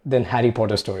wilder than Harry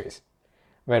Potter stories,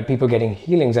 where people getting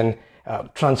healings and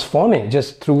transforming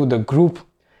just through the group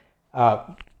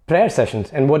prayer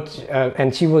sessions. And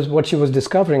what she was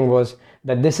discovering was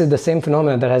that this is the same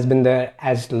phenomenon that has been there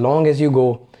as long as you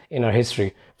go in our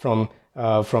history, from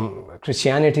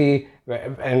Christianity,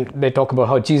 and they talk about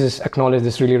how Jesus acknowledged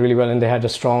this really, really well, and they had a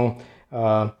strong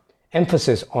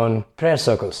emphasis on prayer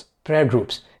circles, prayer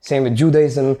groups. Same with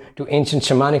Judaism, to ancient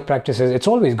shamanic practices. It's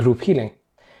always group healing.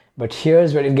 But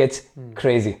here's where it gets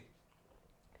crazy.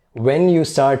 When you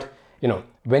start,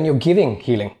 when you're giving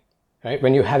healing, right?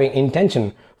 When you're having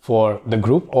intention for the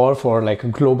group or for like a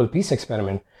global peace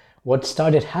experiment, what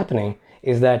started happening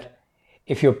is that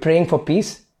if you're praying for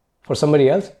peace for somebody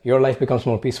else, your life becomes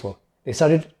more peaceful. They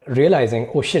started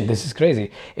realizing, oh shit, this is crazy.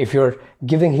 If you're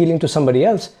giving healing to somebody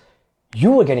else,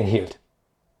 you are getting healed.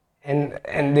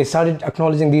 And they started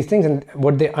acknowledging these things, and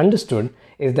what they understood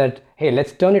is that, hey,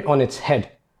 let's turn it on its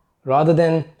head. Rather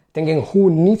than thinking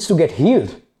who needs to get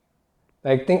healed,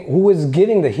 like think who is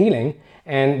giving the healing,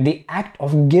 and the act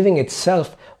of giving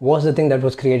itself was the thing that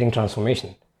was creating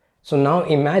transformation. So now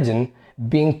imagine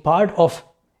being part of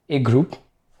a group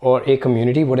or a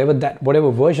community,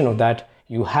 whatever version of that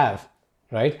you have,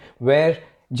 right? Where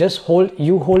just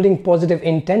holding positive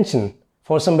intention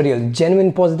for somebody else,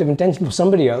 genuine positive intention for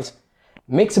somebody else,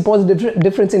 makes a positive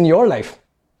difference in your life,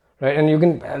 right? And you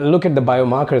can look at the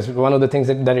biomarkers. One of the things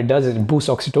that it does is it boosts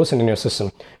oxytocin in your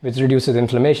system, which reduces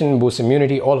inflammation, boosts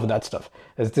immunity, all of that stuff.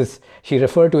 She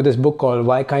referred to this book called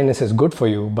Why Kindness is Good for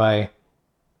You by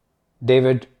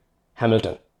David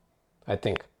Hamilton, I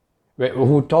think,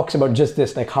 who talks about just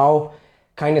this, like how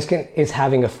kindness is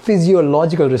having a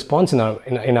physiological response in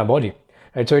our body,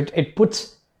 right? So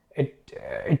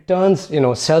it turns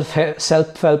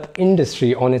self-help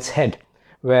industry on its head,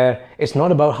 where it's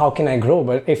not about how can I grow,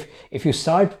 but if you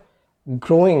start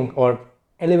growing or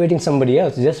elevating somebody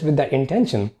else just with that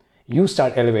intention, you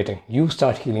start elevating, you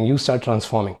start healing, you start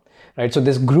transforming, right? So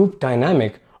this group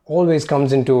dynamic always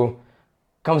comes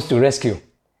to rescue,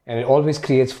 and it always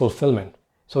creates fulfillment.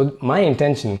 So my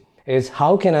intention is,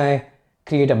 how can I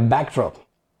create a backdrop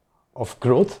of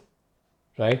growth,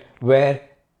 right?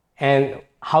 And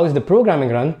how is the programming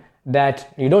run?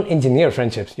 That you don't engineer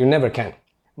friendships, you never can,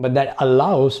 but that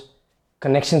allows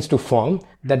connections to form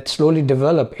that slowly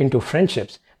develop into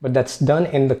friendships, but that's done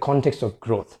in the context of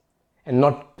growth and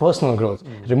not personal growth.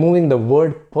 Removing the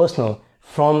word personal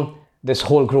from this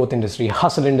whole growth industry,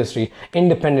 hustle industry,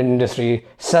 independent industry,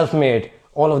 self-made,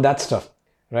 all of that stuff,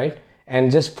 right? and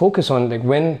just focus on like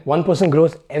when one person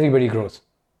grows, everybody grows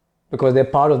because they're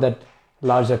part of that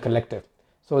larger collective.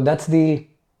 So does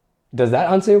that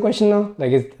answer your question now?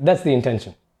 Like that's the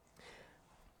intention.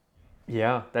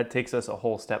 Yeah, that takes us a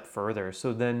whole step further.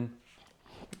 So then,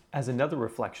 as another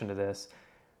reflection to this,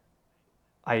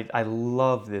 I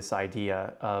love this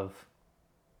idea of,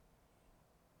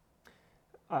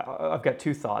 I've got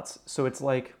two thoughts. So it's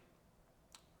like,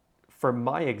 for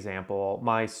my example,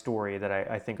 my story that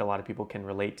I think a lot of people can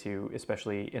relate to,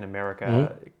 especially in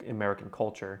America, American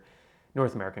culture,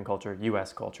 North American culture,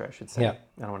 US culture, I should say. Yeah.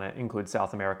 I don't want to include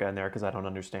South America in there because I don't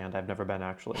understand. I've never been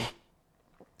actually.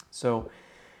 So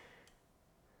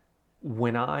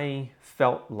when I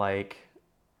felt like,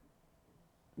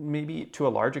 maybe to a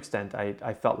large extent,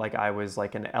 I felt like I was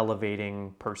like an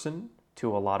elevating person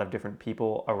to a lot of different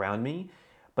people around me,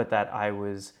 but that I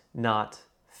was not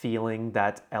feeling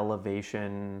that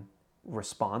elevation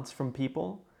response from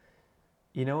people.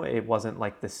 You know, it wasn't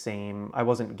like the same, I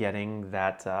wasn't getting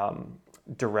that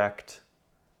direct,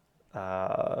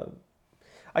 I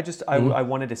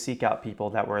wanted to seek out people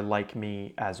that were like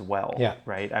me as well, Yeah.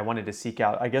 right? I wanted to seek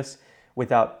out, I guess,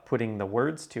 without putting the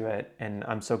words to it, and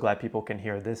I'm so glad people can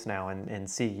hear this now and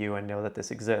see you and know that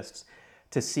this exists,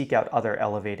 to seek out other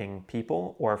elevating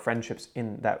people or friendships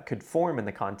that could form in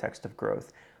the context of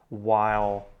growth,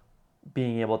 while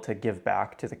being able to give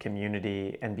back to the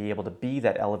community and be able to be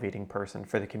that elevating person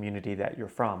for the community that you're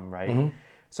from, right?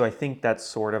 So I think that's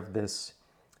sort of this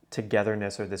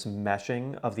togetherness or this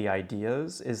meshing of the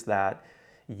ideas, is that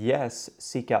yes,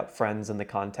 seek out friends in the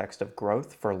context of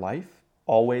growth for life,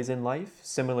 always in life.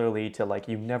 Similarly to like,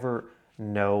 you never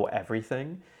know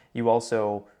everything. You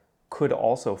also could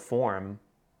also form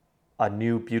a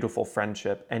new beautiful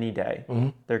friendship any day.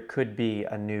 There could be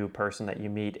a new person that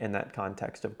you meet in that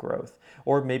context of growth,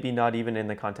 or maybe not even in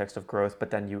the context of growth,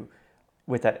 but then you,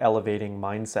 with that elevating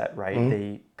mindset, right?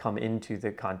 They come into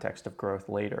the context of growth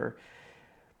later.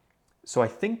 So I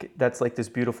think that's like this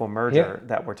beautiful merger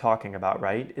that we're talking about,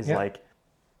 right? Is like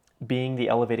being the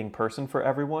elevating person for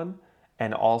everyone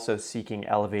and also seeking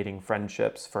elevating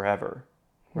friendships forever,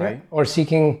 right? Yeah. Or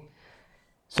seeking.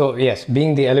 So yes,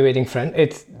 being the elevating friend,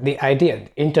 it's the idea,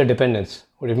 interdependence.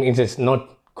 What it means is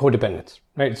not codependence,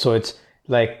 right? So it's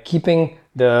like keeping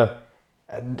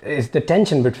it's the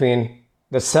tension between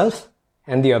the self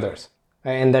and the others,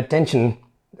 right? And that tension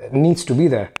needs to be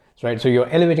there, right? So you're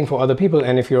elevating for other people,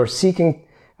 and if you're seeking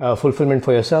fulfillment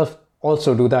for yourself,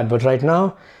 also do that. But right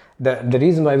now, the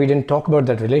reason why we didn't talk about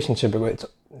that relationship, because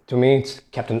to me it's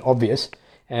Captain Obvious,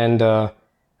 and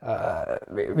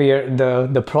we are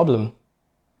the problem.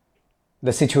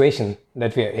 The situation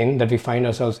that we are in, that we find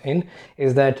ourselves in,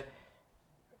 is that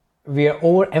we are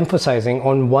overemphasizing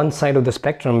on one side of the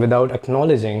spectrum without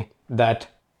acknowledging that,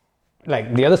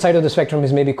 like, the other side of the spectrum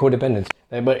is maybe codependence,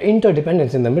 right? But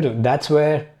interdependence in the middle, that's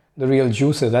where the real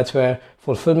juice is. That's where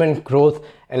fulfillment, growth,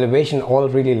 elevation all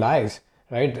really lies,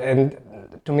 right? And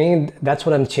to me, that's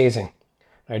what I'm chasing,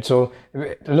 right? So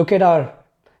look at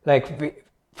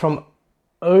from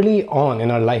early on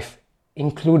in our life,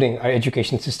 including our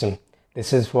education system.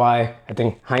 This is why I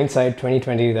think hindsight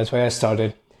 2020, that's why I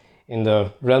started in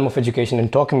the realm of education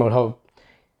and talking about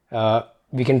how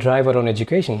we can drive our own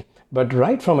education. But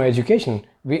right from our education,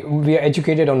 we are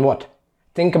educated on what?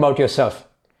 Think about yourself.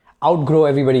 Outgrow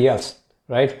everybody else,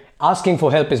 right? Asking for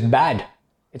help is bad.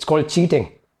 It's called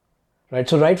cheating, right?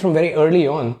 So right from very early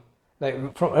on,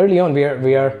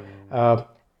 we are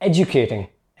educating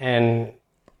and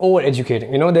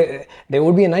over-educating. You know, there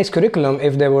would be a nice curriculum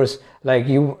if there was like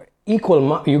you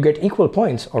get equal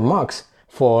points or marks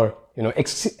for, you know,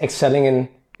 excelling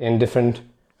in different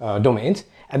domains.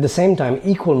 At the same time,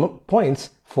 equal points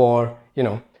for, you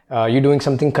know, you doing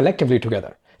something collectively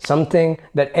together, something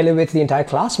that elevates the entire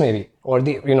class maybe, or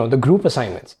the group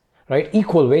assignments, right?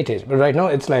 Equal weightage. But right now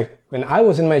it's like, when I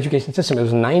was in my education system, it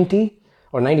was 90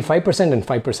 or 95% and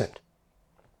 5%.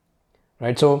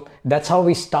 Right? So that's how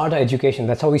we start our education.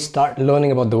 That's how we start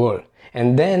learning about the world.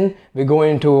 And then we go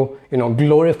into, you know,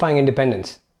 glorifying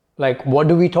independence. Like, what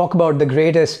do we talk about the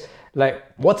greatest, like,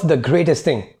 what's the greatest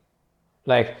thing?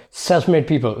 Like, self-made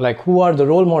people, like, who are the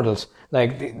role models?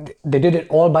 Like, they did it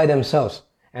all by themselves.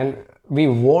 And we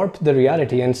warp the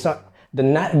reality, and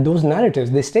those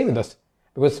narratives, they stay with us.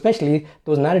 Because especially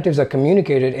those narratives are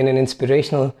communicated in an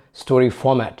inspirational story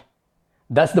format.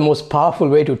 That's the most powerful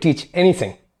way to teach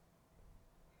anything.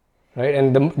 Right?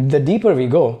 And the deeper we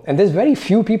go, and there's very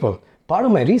few people. Part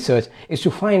of my research is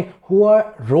to find who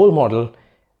are role model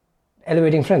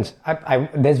elevating friends.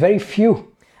 There's very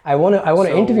few. I want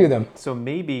to interview them. So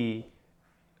maybe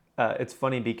it's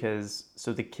funny because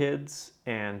the kids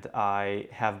and I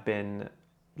have been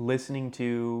listening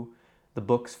to the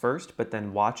books first, but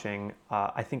then watching,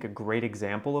 I think a great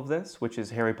example of this, which is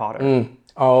Harry Potter.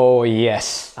 Oh,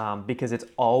 yes. Because it's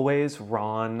always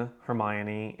Ron,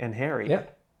 Hermione, and Harry, Yeah.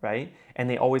 right? And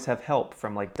they always have help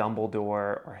from like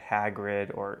Dumbledore or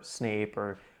Hagrid or Snape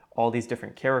or all these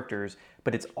different characters,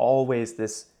 but it's always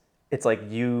this, it's like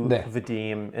you, There.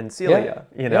 Vadim, and Celia,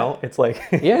 you know? It's like,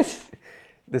 Yes.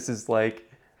 this is like,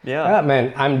 yeah. Yeah,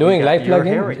 man, I'm doing life You're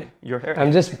plugin. Harry. You're Harry.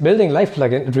 I'm just building life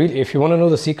plugin. Really, if you want to know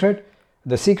the secret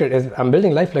is I'm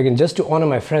building life plugin just to honor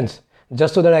my friends,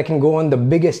 just so that I can go on the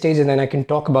biggest stages and I can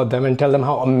talk about them and tell them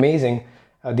how amazing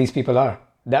these people are.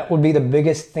 That would be the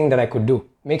biggest thing that I could do.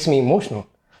 Makes me emotional.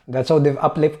 That's how they've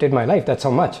uplifted my life. That's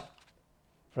how much,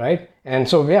 right? And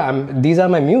so yeah, these are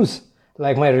my muse.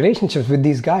 Like my relationships with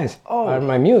these guys are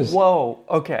my muse. Whoa,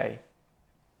 okay.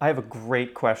 I have a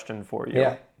great question for you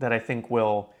Yeah. that I think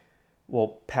will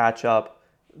patch up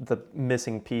the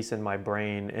missing piece in my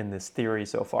brain in this theory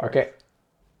so far. Okay.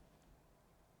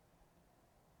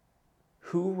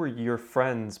 Who were your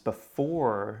friends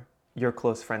before your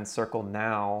close friend circle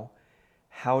now?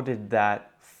 How did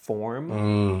that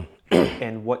form?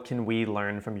 And what can we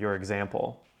learn from your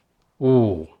example?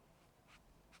 Ooh,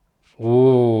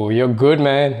 you're good,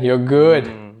 man. You're good.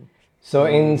 So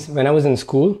when I was in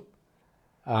school,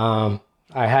 I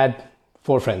had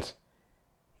 4 friends.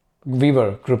 We were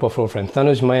a group of 4 friends.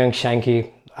 Tanuj, Mayank,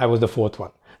 Shanky. I was the 4th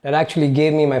one. That actually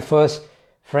gave me my first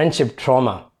friendship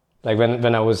trauma. Like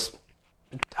when I was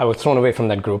thrown away from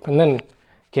that group and then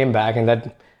came back, and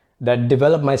that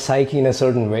developed my psyche in a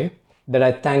certain way that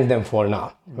I thank them for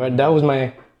now. Right? That was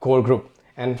my core group.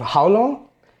 And for how long?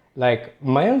 Like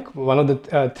Mayank, one of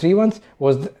the 3 ones,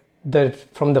 was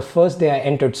from the first day I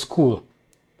entered school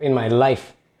in my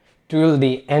life till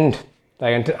the end,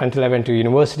 like until I went to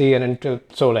university, and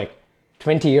like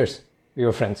 20 years we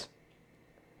were friends,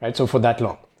 right? So for that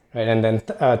long, right? And then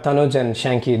Tanuj and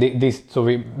Shanky, so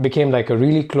we became like a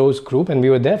really close group, and we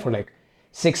were there for like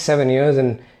 6-7 years.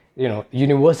 And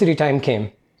university time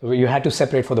came, so you had to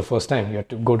separate for the first time. You had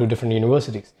to go to different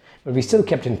universities, but we still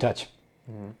kept in touch.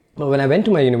 But when I went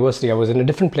to my university, I was in a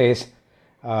different place,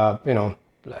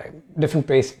 like different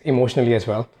place emotionally as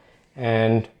well.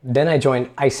 And then I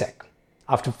joined ISEC.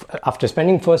 After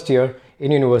spending first year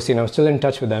in university, and I was still in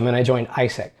touch with them, and I joined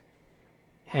ISEC.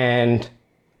 And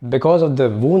because of the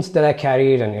wounds that I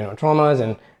carried and traumas,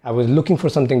 and I was looking for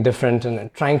something different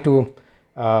and trying to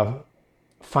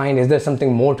find, is there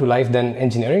something more to life than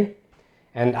engineering?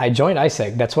 And I joined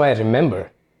ISEC. That's why I remember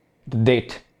the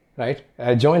date, right?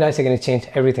 I joined ISEC and it changed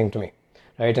everything to me,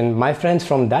 right? And my friends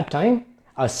from that time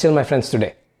are still my friends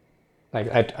today.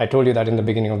 Like I told you that in the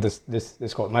beginning of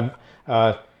this call.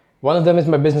 One of them is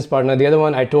my business partner. The other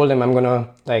one, I told him I'm gonna,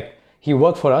 he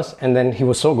worked for us, and then he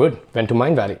was so good, went to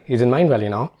Mindvalley. He's in Mindvalley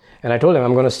now. And I told him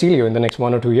I'm gonna steal you in the next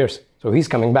 1 or 2 years. So he's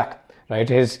coming back, right?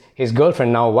 His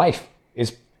girlfriend, now wife,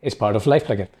 is part of Life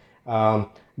Plugin.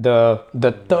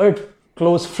 The third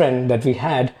close friend that we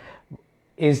had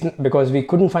is because we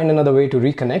couldn't find another way to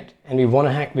reconnect, and we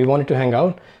wanted to hang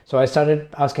out. So I started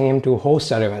asking him to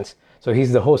host our events. So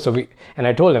he's the host. And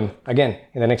I told him, again,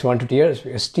 in the next 1 to 2 years,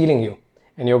 we are stealing you,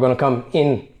 and you're going to come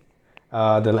in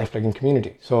the Life Plugin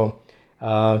community. So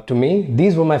to me,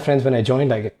 these were my friends when I joined,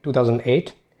 like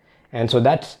 2008. And so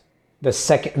that's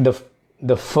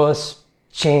the first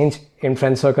change in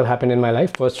friend circle happened in my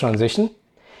life, first transition.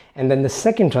 And then the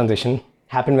second transition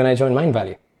happened when I joined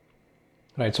Mindvalley.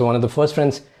 Right, so one of the first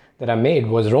friends that I made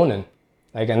was Ronan.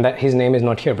 And that his name is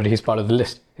not here, but he's part of the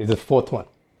list. He's the 4th one.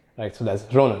 Right, so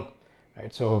that's Ronan.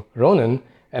 Right, so Ronan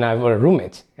and I were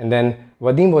roommates. And then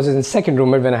Vadim was his second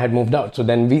roommate when I had moved out. So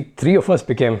then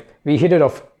we hit it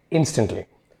off instantly.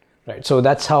 Right, so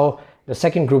that's how the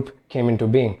second group came into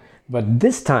being. But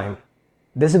this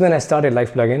is when I started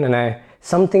Life Plugin, and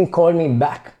something called me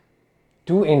back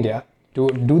to India to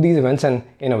do these events and,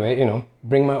 in a way,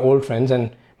 bring my old friends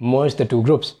and merge the 2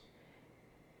 groups.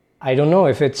 I don't know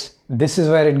if this is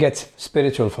where it gets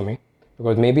spiritual for me,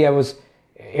 because maybe it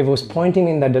was pointing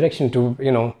in that direction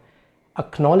to,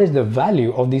 acknowledge the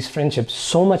value of these friendships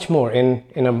so much more in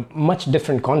a much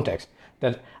different context,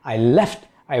 that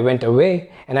I went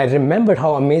away, and I remembered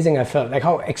how amazing I felt, like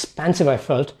how expansive I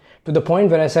felt, to the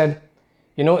point where I said,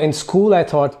 in school I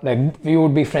thought like we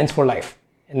would be friends for life,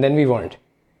 and then we weren't,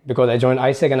 because I joined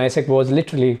ISEC, and ISEC was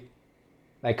literally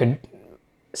like a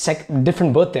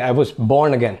different birthday. I was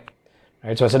born again,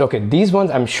 right? So I said, okay, these ones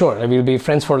I'm sure I will be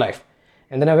friends for life.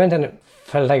 And then I went and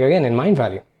felt like again in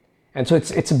Mindvalley. And so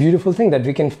it's a beautiful thing that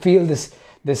we can feel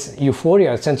this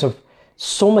euphoria, a sense of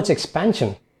so much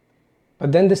expansion.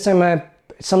 But then this time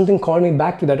something called me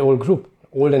back to that old group,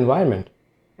 old environment.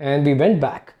 And we went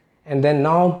back, And then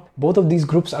now both of these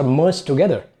groups are merged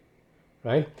together,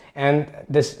 right? And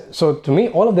so to me,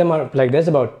 all of them are like, there's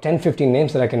about 10, 15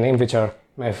 names that I can name, which are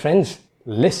my friends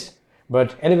list.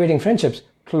 But elevating friendships,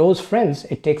 close friends,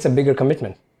 it takes a bigger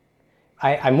commitment.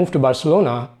 I moved to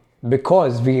Barcelona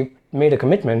because we made a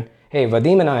commitment. Hey,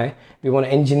 Vadim and I, we want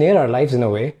to engineer our lives in a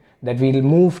way that we'll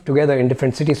move together in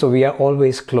different cities so we are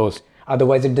always close.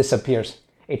 Otherwise, it disappears.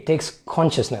 It takes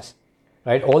consciousness,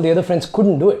 right? All the other friends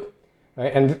couldn't do it,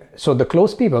 right? And so the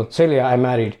close people, Celia, I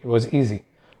married. It was easy.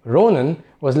 Ronan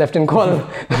was left in Kuala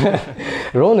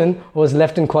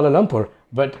Lumpur,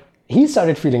 but he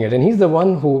started feeling it, and he's the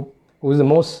one who's the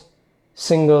most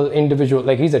single individual.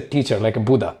 Like, he's a teacher, like a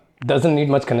Buddha. Doesn't need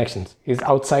much connections. He's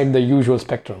outside the usual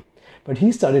spectrum. But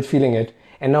he started feeling it,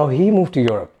 and now he moved to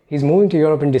Europe. He's moving to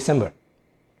Europe in December,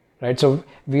 right? So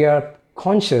we are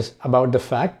conscious about the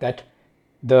fact that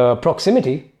the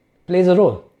proximity plays a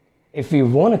role. If we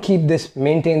want to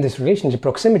maintain this relationship,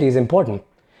 proximity is important.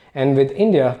 And with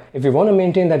India, if we want to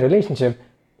maintain that relationship,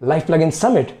 Life Plugin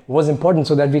Summit was important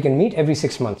so that we can meet every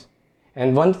 6 months.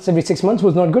 And once every 6 months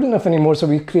was not good enough anymore, so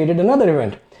we created another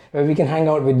event where we can hang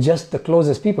out with just the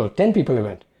closest people, 10 people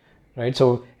event, right?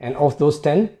 So, and of those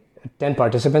 10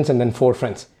 participants and then 4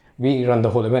 friends, we run the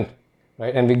whole event,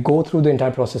 right? And we go through the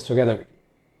entire process together.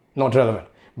 Not relevant,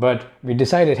 but we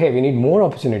decided, hey, we need more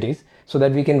opportunities so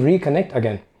that we can reconnect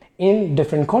again in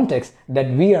different contexts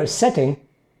that we are setting.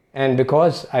 And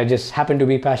because I just happen to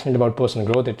be passionate about personal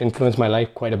growth, it influenced my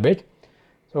life quite a bit.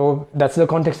 So that's the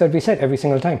context that we set every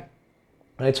single time,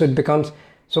 right? So it becomes,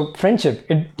 so friendship,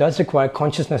 it does require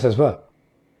consciousness as well,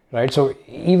 right? So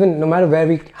even no matter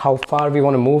how far we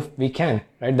want to move, we can,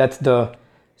 right? That's the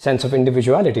sense of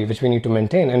individuality which we need to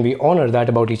maintain, and we honor that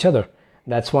about each other.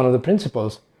 That's one of the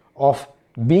principles of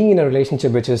being in a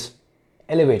relationship which is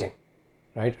elevating,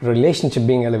 right? Relationship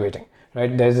being elevating,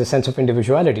 right? There's a sense of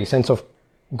individuality, sense of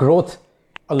growth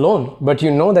alone, but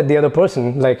you know that the other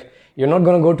person, like, you're not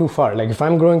going to go too far. Like, if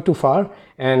I'm growing too far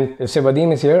and if say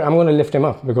Vadim is here, I'm going to lift him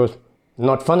up because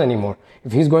not fun anymore.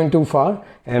 If he's going too far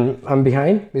and I'm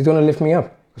behind, he's going to lift me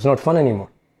up. It's not fun anymore,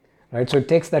 right? So it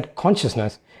takes that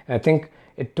consciousness. And I think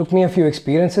it took me a few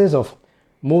experiences of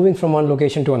moving from one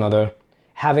location to another,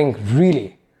 having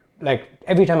really, like,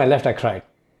 every time I left, I cried.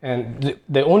 And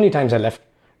the only times I left,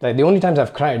 like the only times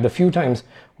I've cried, the few times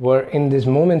were in these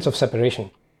moments of separation.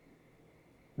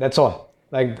 That's all.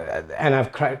 Like, and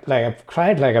I've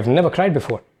cried like I've never cried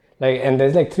before. Like, and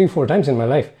there's like 3-4 times in my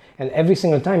life. And every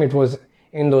single time it was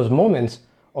in those moments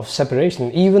of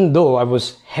separation, even though I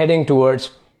was heading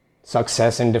towards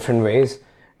success in different ways,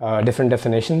 different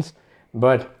definitions,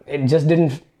 but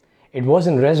it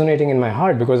wasn't resonating in my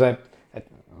heart because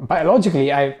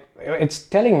biologically, it's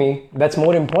telling me that's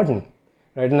more important,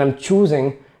 right? And I'm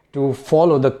choosing to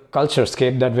follow the culture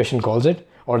scape that Vishen calls it,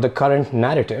 or the current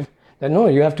narrative, that no,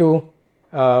 you have to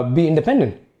be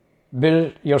independent,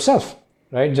 build yourself,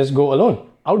 right? Just go alone,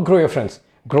 outgrow your friends,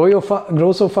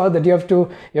 grow so far that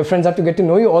your friends have to get to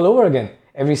know you all over again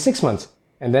every 6 months.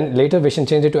 And then later Vishen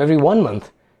changed it to every 1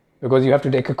 month because you have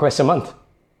to take a quest a month,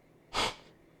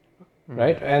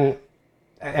 right?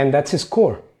 And that's his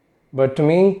core. But to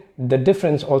me, the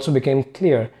difference also became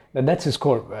clear that that's his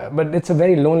core. But it's a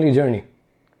very lonely journey.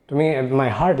 To me, my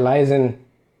heart lies in,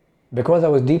 because I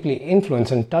was deeply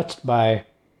influenced and touched by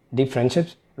deep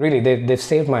friendships, really, they've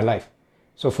saved my life.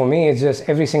 So for me, it's just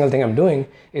every single thing I'm doing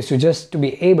is to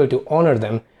be able to honor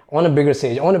them on a bigger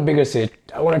stage. I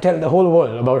want to tell the whole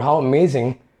world about how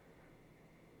amazing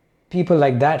people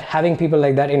like that, having people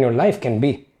like that in your life can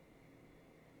be.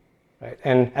 Right?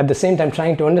 And at the same time,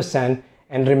 trying to understand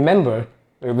and remember,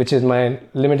 which is my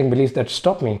limiting beliefs that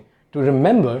stop me, to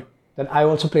remember that I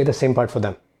also play the same part for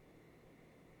them.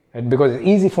 Right? Because it's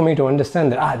easy for me to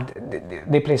understand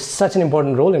that they play such an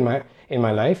important role in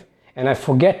my life, and I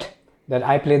forget that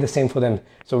I play the same for them.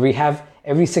 So we have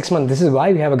every 6 months, this is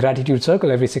why we have a gratitude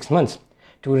circle every 6 months,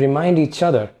 to remind each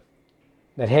other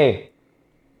that, hey,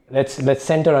 let's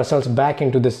center ourselves back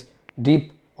into this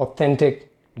deep, authentic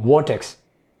vortex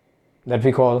that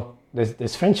we call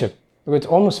this friendship. Because it's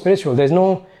almost spiritual. There's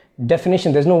no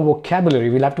definition, there's no vocabulary.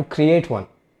 We'll have to create one.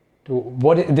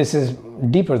 This is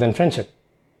deeper than friendship.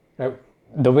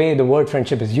 The way the word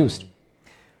friendship is used.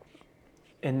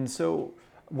 And so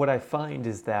what I find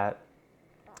is that,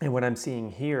 and what I'm seeing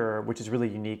here, which is really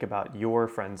unique about your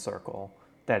friend circle,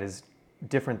 that is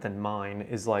different than mine,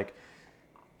 is like,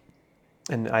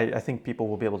 and I think people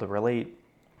will be able to relate.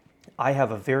 I have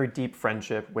a very deep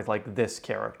friendship with like this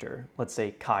character, let's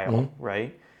say Kyle,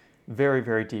 right? Very,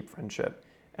 very deep friendship.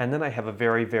 And then I have a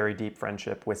very, very deep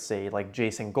friendship with, say, like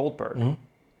Jason Goldberg,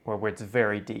 where it's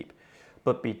very deep.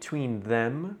 But between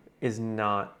them is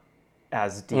not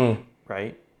as deep,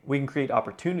 right? We can create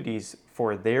opportunities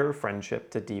for their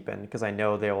friendship to deepen because I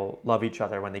know they'll love each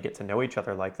other when they get to know each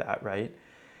other like that, right?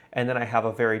 And then I have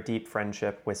a very deep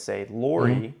friendship with, say,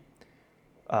 Lori,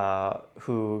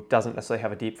 who doesn't necessarily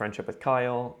have a deep friendship with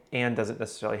Kyle and doesn't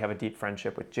necessarily have a deep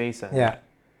friendship with Jason. Yeah.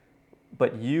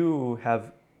 But you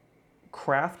have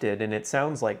crafted, and it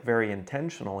sounds like very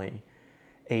intentionally,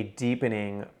 a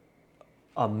deepening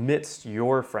amidst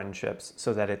your friendships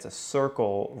so that it's a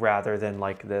circle rather than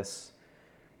like this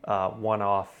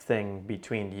one-off thing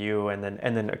between you and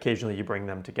then occasionally you bring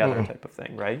them together type of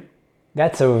thing, right?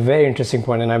 That's a very interesting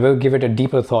point, and I will give it a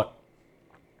deeper thought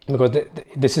because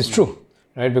this is true,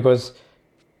 right? Because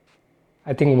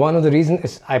I think one of the reasons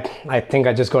is I think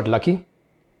I just got lucky,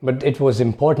 but it was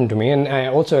important to me, and I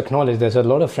also acknowledge there's a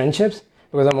lot of friendships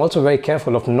because I'm also very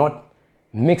careful of not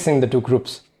mixing the two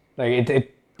groups. Like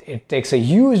it takes a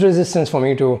huge resistance for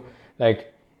me to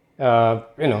like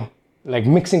like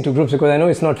mixing two groups because I know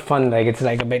it's not fun. Like it's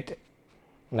like a bit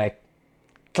like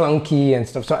clunky and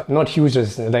stuff. So not huge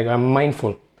resistance. Like I'm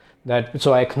mindful that.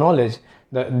 So I acknowledge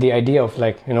the idea of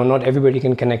like not everybody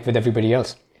can connect with everybody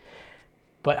else.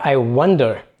 But I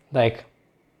wonder like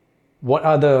what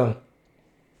are the,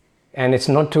 and it's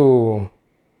not to.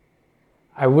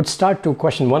 I would start to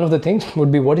question. One of the things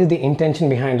would be what is the intention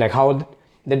behind, like how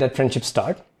did that friendship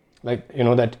start, like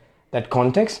that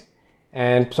context.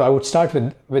 And so I would start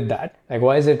with that, like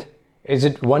why is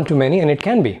it one to many? And it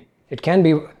can be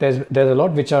there's a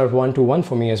lot which are one to one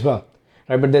for me as well,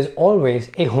 right? But there's always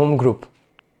a home group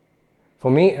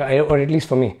for me, or at least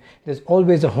for me there's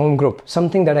always a home group,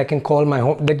 something that I can call my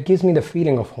home, that gives me the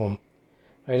feeling of home,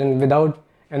 right?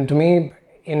 And to me,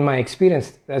 in my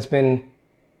experience, that's been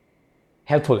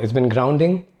helpful. It's been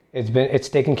grounding. It's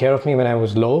taken care of me when I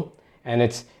was low, and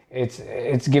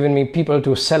it's given me people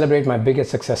to celebrate my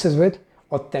biggest successes with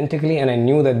authentically, and I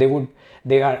knew that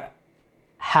they are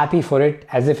happy for it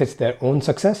as if it's their own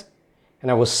success,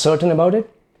 and I was certain about it,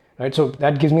 right? So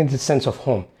that gives me this sense of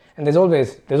home. And there's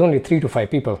only 3 to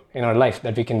 5 people in our life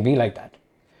that we can be like that,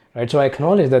 right? So I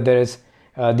acknowledge that there is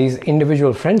these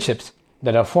individual friendships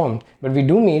that are formed, but we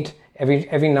do meet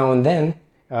every now and then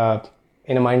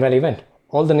in a Mindvalley event.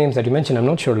 All the names that you mentioned, I'm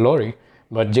not sure Lori,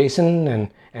 but Jason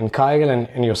and Kyle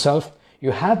and yourself,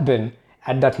 you have been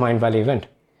at that Mindvalley event.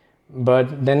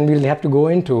 But then we'll have to go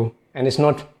into, and it's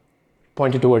not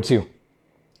pointed towards you,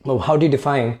 but how do you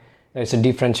define that it's a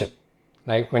deep friendship?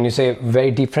 Like when you say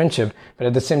very deep friendship, but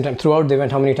at the same time, throughout the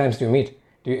event, how many times do you meet?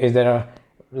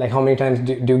 How many times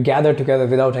do you gather together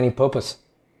without any purpose,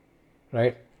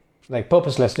 right? Like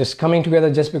purposeless, just coming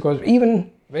together just because, even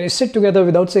when you sit together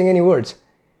without saying any words,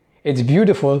 it's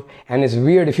beautiful, and it's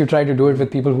weird if you try to do it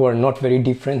with people who are not very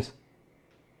deep friends,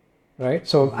 right?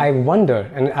 So I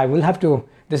wonder, and I will have to,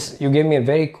 you gave me a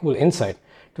very cool insight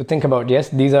to think about, yes,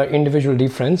 these are individual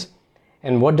deep friends,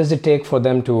 and what does it take for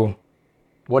them to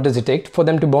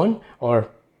bond? Or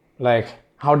like,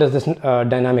 how does this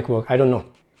dynamic work? I don't know.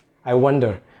 I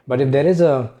wonder. But if there is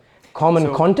a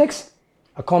common context,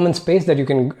 a common space that you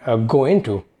can go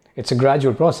into, it's a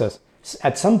gradual process.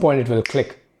 At some point it will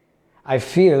click. I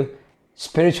feel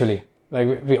spiritually,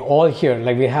 like we all here,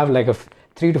 like we have like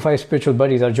 3 to 5 spiritual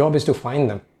buddies. Our job is to find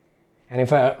them. And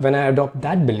when I adopt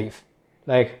that belief,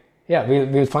 like, yeah,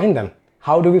 we'll find them.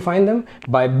 How do we find them?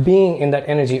 By being in that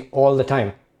energy all the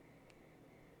time.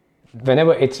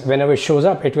 Whenever it shows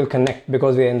up, it will connect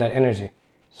because we're in that energy.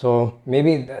 So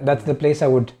maybe that's the place I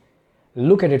would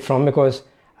look at it from, because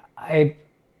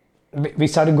we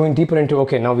started going deeper into,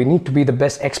 okay, now we need to be the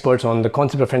best experts on the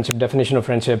concept of friendship, definition of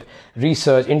friendship,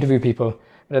 research, interview people.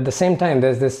 But at the same time,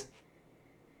 there's this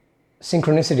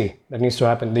synchronicity that needs to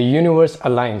happen. The universe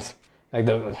aligns. Like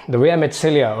the way I met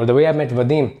Celia, or the way I met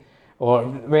Vadim, or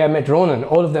the way I met Ronan,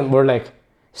 all of them were like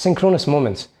synchronous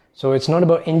moments. So it's not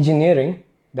about engineering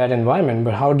that environment,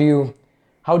 but how do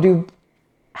you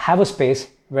have a space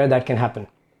where that can happen?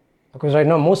 Because right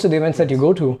now, most of the events that you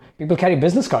go to, people carry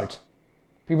business cards.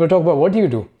 People talk about, what do you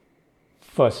do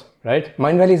first, right?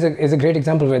 Mindvalley is a great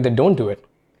example where they don't do it,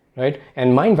 right?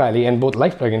 And Mindvalley and both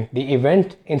Life Plugin, the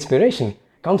event inspiration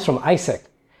comes from Isaac.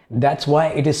 That's why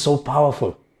it is so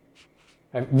powerful.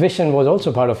 Vishen was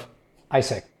also part of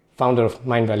Isaac, founder of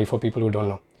Mindvalley, for people who don't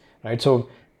know, right? So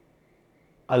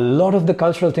a lot of the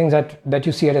cultural things that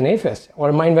you see at an A-Fest or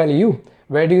a Mindvalley U,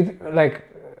 where do you, like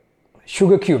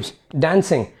sugar cubes,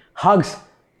 dancing, hugs,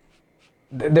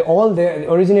 they're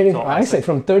originating from Isaac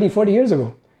from 30, 40 years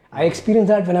ago. I experienced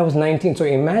that when I was 19. So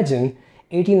imagine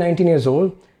 18, 19 years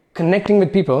old, connecting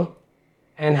with people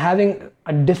and having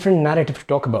a different narrative to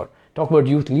talk about. Talk about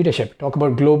youth leadership, talk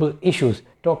about global issues,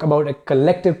 talk about a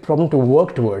collective problem to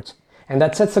work towards. And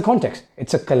that sets the context.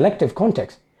 It's a collective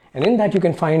context. And in that you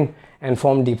can find and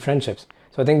form deep friendships.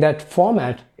 So I think that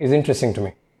format is interesting to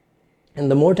me. And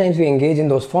the more times we engage in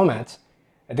those formats,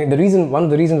 I think one of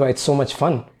the reasons why it's so much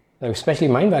fun, especially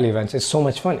Mindvalley events, is so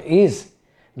much fun, is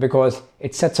because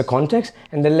it sets a context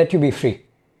and they let you be free.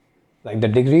 Like the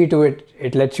degree to it,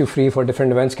 it lets you free for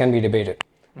different events can be debated,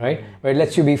 right? But it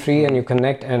lets you be free and you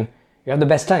connect and you have the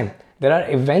best time. There are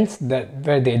events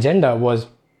where the agenda was,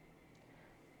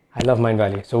 I love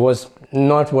Mindvalley, so it was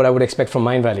not what I would expect from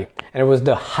Mindvalley. And it was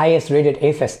the highest rated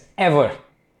A-Fest ever.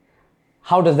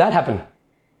 How does that happen?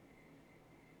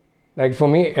 Like for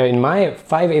me, in my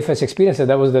 5 A-Fest experiences,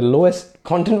 that was the lowest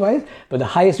content-wise, but the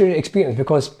highest rated experience,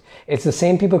 because it's the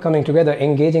same people coming together,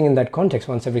 engaging in that context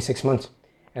once every 6 months.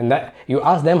 And that you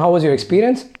ask them, how was your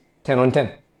experience? 10 on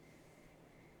 10.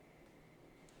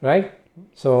 Right?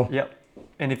 So. Yep.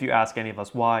 And if you ask any of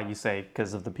us why, you say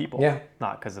because of the people,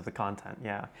 not because of the content.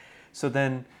 Yeah. So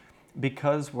then,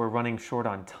 because we're running short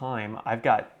on time, I've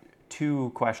got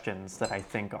 2 questions that I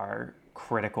think are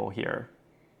critical here.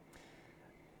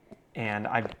 And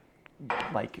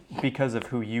because of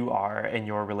who you are and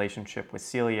your relationship with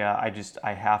Celia,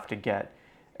 I have to get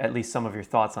at least some of your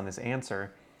thoughts on this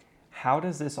answer. How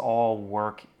does this all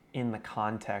work in the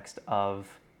context of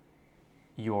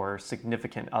your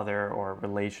significant other or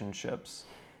relationships?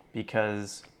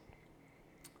 Because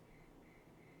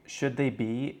should they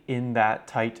be in that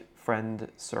tight friend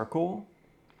circle?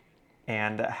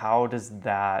 And how does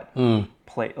that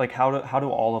play? Like, how do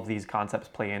all of these concepts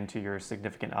play into your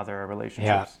significant other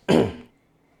relationships? Yeah.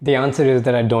 The answer is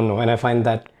that I don't know. And I find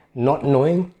that not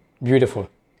knowing beautiful,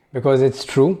 because it's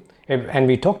true. And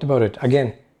we talked about it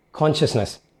again,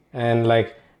 consciousness and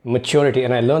like maturity.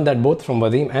 And I learned that both from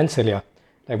Vadim and Celia.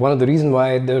 Like one of the reasons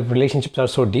why the relationships are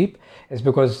so deep is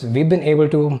because we've been able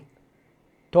to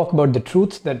talk about the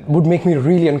truths that would make me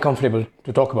really uncomfortable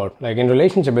to talk about. Like in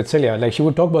relationship with Celia, like she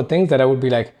would talk about things that I would be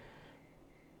like,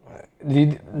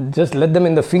 just let them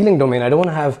in the feeling domain. I don't want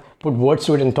to put words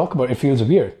to it and talk about it. It feels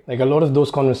weird. Like a lot of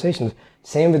those conversations.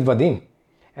 Same with Vadim.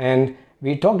 And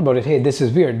we talked about it. Hey, this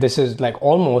is weird. This is like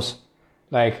almost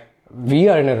like we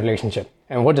are in a relationship.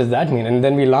 And what does that mean? And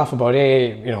then we laugh about,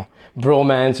 hey,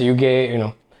 bromance, you gay,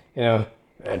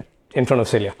 in front of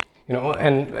Celia.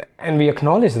 And we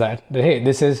acknowledge that hey,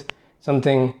 this is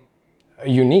something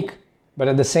unique, but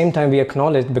at the same time we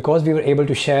acknowledge, because we were able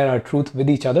to share our truth with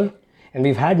each other, and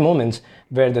we've had moments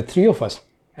where the 3 of us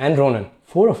and Ronan,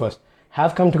 4 of us,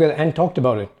 have come together and talked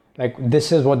about it. Like,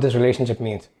 this is what this relationship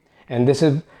means, and this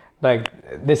is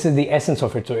the essence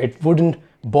of it. So it wouldn't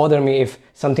bother me if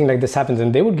something like this happens.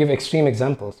 And they would give extreme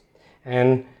examples,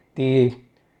 and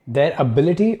their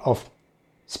ability of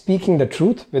speaking the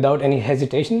truth without any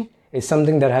hesitation is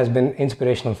something that has been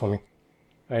inspirational for me,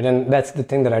 right? And that's the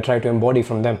thing that I try to embody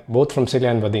from them, both from Celia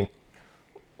and Vadim.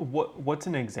 What's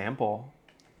an example?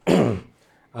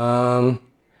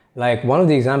 Like one of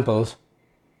the examples,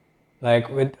 like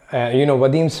with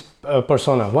Vadim's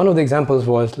persona. One of the examples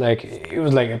was like, it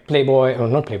was like a playboy, or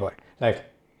not playboy, like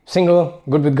single,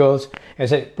 good with girls. I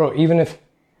said, bro, even if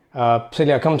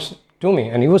Celia comes to me,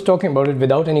 and he was talking about it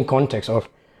without any context of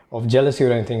jealousy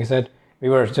or anything. He said we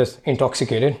were just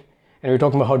intoxicated, and we were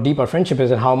talking about how deep our friendship is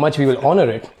and how much we will honor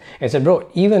it. And I said, bro,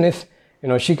 even if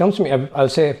she comes to me, I'll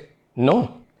say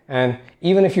no. And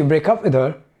even if you break up with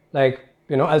her, like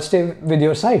I'll stay with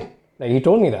your side. Like he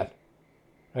told me that,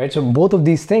 right? So both of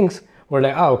these things were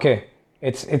like, okay,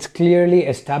 it's clearly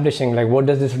establishing like what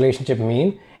does this relationship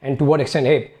mean, and to what extent.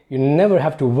 Hey, you never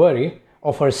have to worry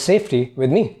of her safety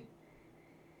with me,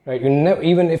 right? You never,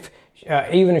 even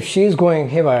if she's going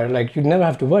haywire, like you'd never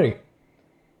have to worry,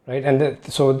 right? And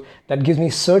so that gives me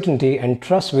certainty and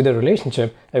trust with the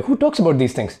relationship. Like, who talks about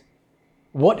these things?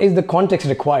 What is the context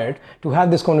required to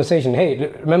have this conversation?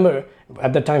 Hey, remember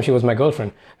at that time she was my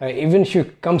girlfriend. Even if she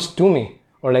comes to me,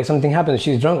 or like something happens,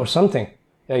 she's drunk or something,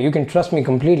 you can trust me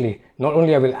completely. Not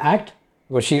only I will act,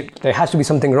 because there has to be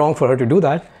something wrong for her to do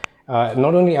that.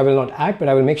 Not only I will not act, but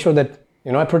I will make sure that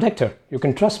I protect her. You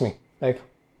can trust me. Like,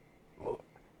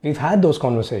 we've had those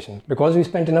conversations because we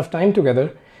spent enough time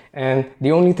together, and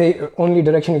the only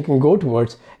direction you can go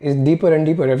towards is deeper and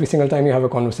deeper every single time you have a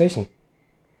conversation,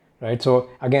 right? So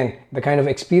again, the kind of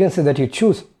experiences that you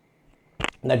choose,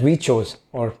 that we chose,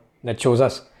 or that chose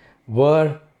us,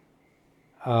 were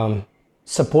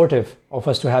supportive of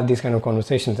us to have these kind of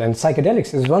conversations. And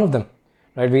psychedelics is one of them,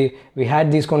 right? We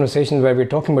had these conversations where we're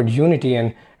talking about unity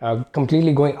and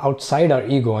completely going outside our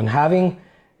ego, and having,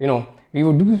 we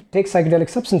would take psychedelic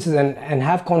substances and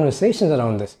have conversations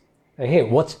around this. Like, hey,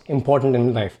 what's important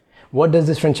in life? What does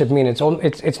this friendship mean?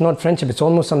 It's not friendship. It's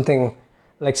almost something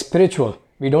like spiritual.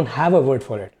 We don't have a word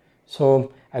for it.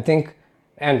 So I think,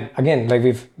 and again, like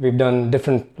we've done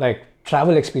different like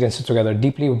travel experiences together,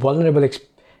 deeply vulnerable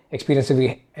experiences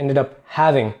we ended up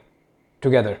having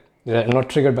together. They're not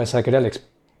triggered by psychedelics,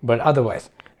 but otherwise,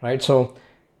 right? So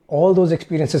all those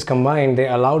experiences combined, they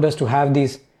allowed us to have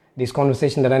these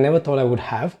conversations that I never thought I would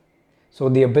have. So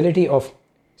the ability of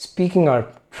speaking our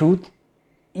truth,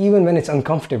 even when it's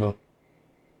uncomfortable,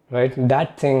 right?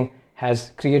 That thing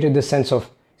has created this sense of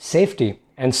safety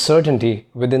and certainty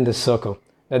within this circle,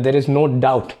 that there is no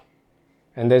doubt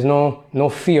and there's no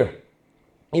fear,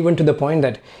 even to the point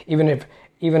that even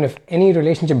if any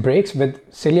relationship breaks with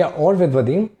Celia or with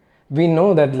Vadim, we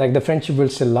know that like the friendship will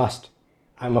still last.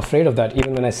 I'm afraid of that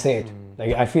even when I say it.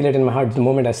 Like I feel it in my heart the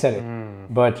moment I said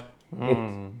it, but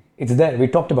it's there. We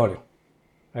talked about it,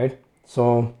 right?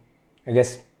 So I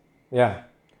guess, yeah,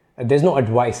 there's no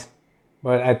advice,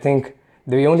 but I think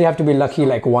we only have to be lucky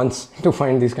like once to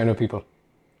find these kind of people.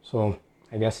 So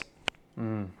I guess.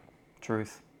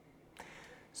 Truth.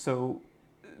 So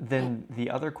then the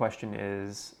other question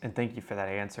is, and thank you for that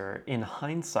answer, in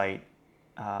hindsight,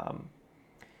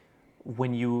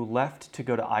 when you left to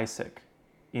go to ISIC,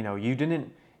 you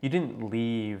didn't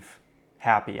leave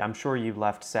happy. I'm sure you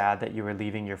left sad that you were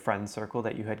leaving your friend circle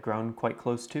that you had grown quite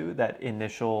close to, that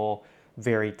initial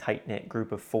very tight-knit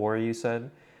group of 4 you said.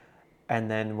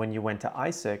 And then when you went to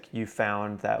ISIC, you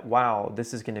found that, wow,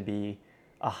 this is going to be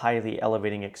a highly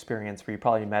elevating experience where you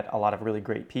probably met a lot of really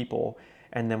great people.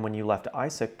 And then when you left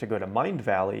ISIC to go to Mind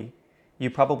Valley, you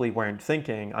probably weren't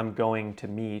thinking, I'm going to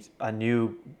meet a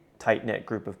new tight-knit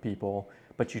group of people,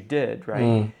 but you did,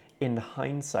 right? In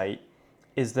hindsight,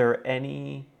 is there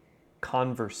any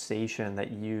conversation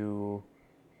that you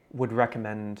would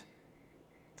recommend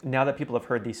now that people have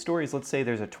heard these stories? Let's say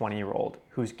there's a 20-year-old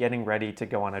who's getting ready to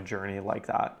go on a journey like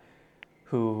that,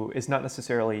 who is not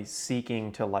necessarily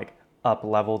seeking to like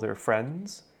up-level their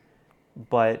friends,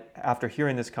 but after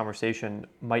hearing this conversation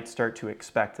might start to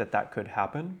expect that that could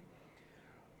happen.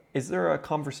 Is there a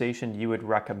conversation you would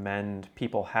recommend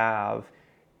people have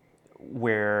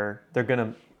where they're going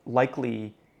to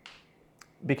likely,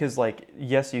 because like,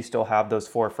 yes, you still have those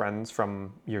 4 friends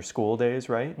from your school days,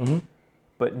 right?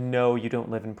 But no, you don't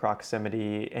live in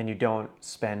proximity and you don't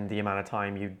spend the amount of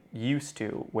time you used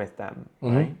to with them,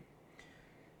 right?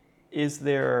 Is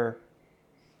there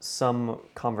some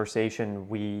conversation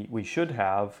we should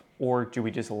have, or do we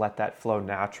just let that flow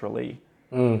naturally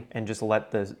and just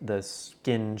let the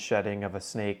skin shedding of a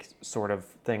snake sort of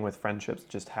thing with friendships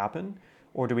just happen?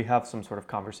 Or do we have some sort of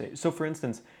conversation? So for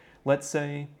instance, let's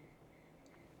say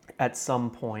at some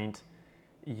point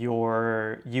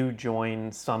you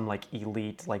join some like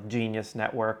elite like genius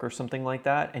network or something like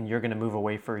that, and you're going to move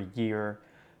away for a year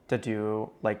to do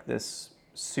like this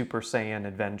Super Saiyan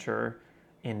adventure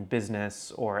in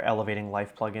business or elevating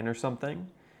life plugin or something,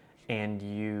 and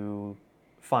you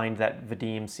find that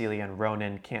Vadim, Celia, and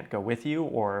Ronan can't go with you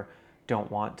or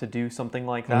don't want to do something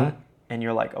like that, and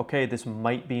you're like, okay, this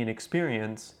might be an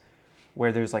experience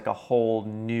where there's like a whole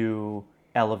new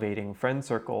elevating friend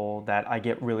circle that I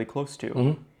get really close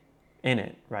to in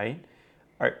it, right?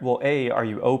 Well, A, are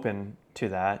you open to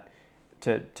that,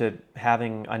 to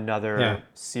having another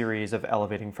series of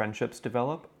elevating friendships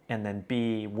develop? And then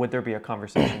B, would there be a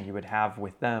conversation you would have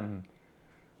with them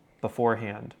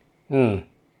beforehand?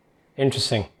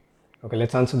 Interesting. Okay,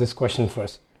 let's answer this question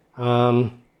first.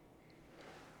 The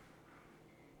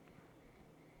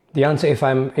answer, if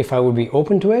I would be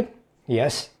open to it,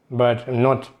 yes, but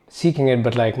not seeking it,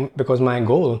 but like, because my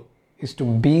goal is to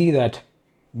be that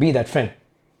friend,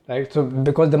 right? So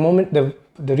because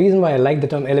the reason why I like the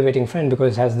term elevating friend,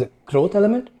 because it has the growth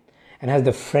element and has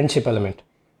the friendship element,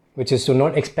 which is to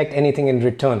not expect anything in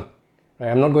return. Right?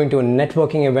 I'm not going to a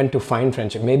networking event to find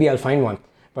friendship. Maybe I'll find one,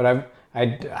 but I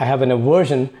have an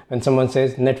aversion when someone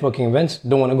says networking events,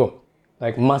 don't want to go.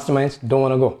 Like masterminds, don't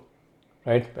want to go.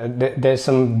 Right? There's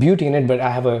some beauty in it, but I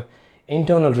have a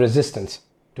internal resistance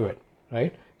to it.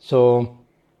 Right? So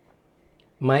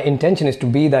my intention is to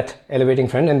be that elevating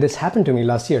friend, and this happened to me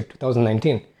last year,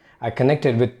 2019. I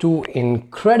connected with 2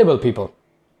 incredible people.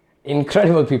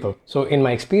 So in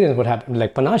my experience, what happened,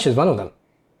 like Panache is one of them.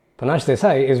 Panache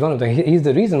Desai is one of them. He's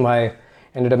the reason why I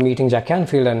ended up meeting Jack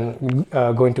Canfield and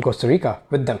going to Costa Rica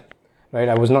with them, right?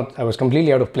 I was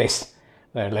completely out of place,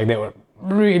 right? Like they were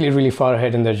really, really far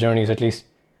ahead in their journeys, at least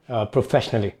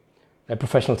professionally, like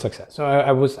professional success. So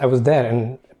I was there,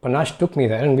 and Panache took me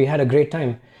there and we had a great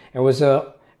time. There was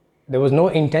no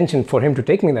intention for him to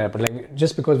take me there, but like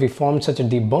just because we formed such a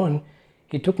deep bond,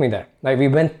 he took me there. Like we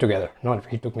went together. Not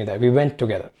he took me there. We went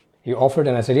together. He offered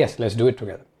and I said, yes, let's do it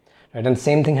together. Right? And the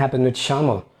same thing happened with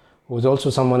Shamal, who was also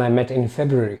someone I met in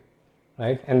February.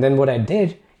 Right? And then what I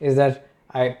did is that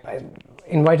I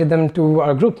invited them to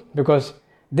our group because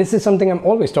this is something I'm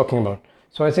always talking about.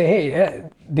 So I say, hey, yeah,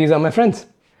 these are my friends.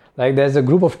 Like there's a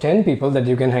group of 10 people that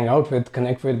you can hang out with,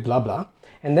 connect with, blah, blah.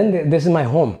 And then this is my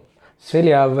home.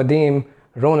 Celia, Vadim,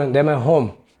 Ronan, they're my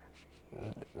home.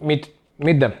 Meet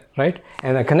them, right?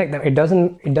 And I connect them. It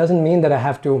doesn't mean that I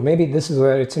have to, maybe this is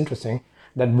where it's interesting,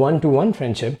 that one-to-one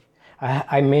friendship,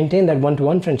 I maintain that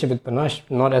one-to-one friendship with Panache,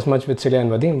 not as much with Celia and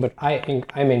Vadim, but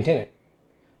I maintain it,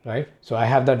 right? So I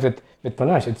have that with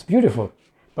Panache. It's beautiful.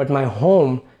 But my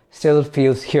home still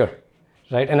feels here,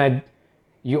 right? And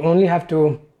you only have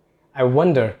to, I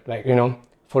wonder, like,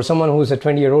 for someone who's a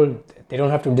 20-year-old, they don't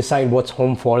have to decide what's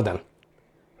home for them,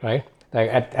 right? Like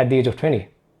at the age of 20. I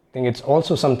think it's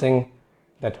also something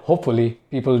that hopefully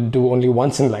people do only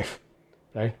once in life,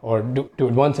 right? Or do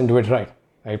it once and do it right.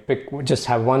 Just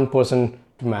have one person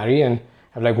to marry and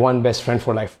have like one best friend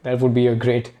for life. That would be a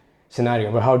great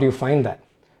scenario. But how do you find that,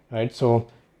 right? So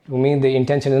to me, the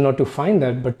intention is not to find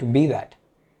that, but to be that.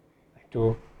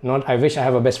 I wish I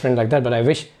have a best friend like that, but I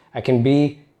wish I can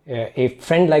be a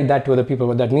friend like that to other people.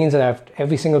 But that means that I have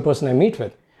every single person I meet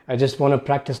with, I just want to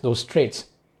practice those traits,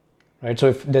 right? So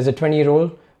if there's a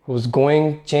 20-year-old who's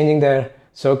changing their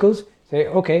circles, say,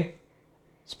 okay,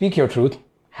 speak your truth,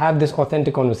 have this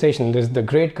authentic conversation. There's the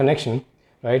great connection,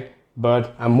 right?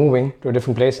 But I'm moving to a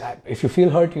different place. If you feel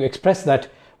hurt, you express that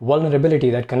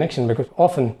vulnerability, that connection, because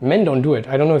often men don't do it.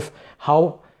 I don't know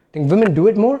I think women do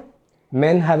it more.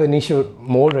 Men have initial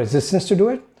more resistance to do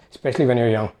it, especially when you're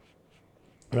young,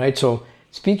 right? So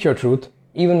speak your truth,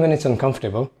 even when it's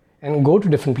uncomfortable, and go to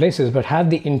different places, but have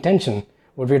the intention.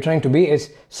 What we're trying to be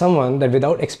is someone that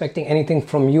without expecting anything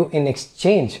from you in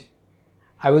exchange,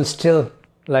 I will still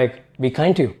be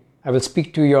kind to you. I will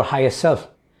speak to your highest self.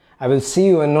 I will see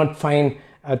you and not find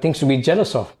things to be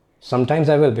jealous of. Sometimes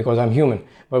I will, because I'm human.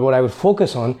 But what I will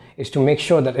focus on is to make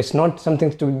sure that it's not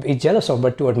something to be jealous of,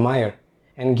 but to admire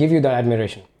and give you that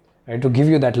admiration, right? To give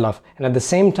you that love. And at the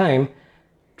same time,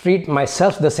 treat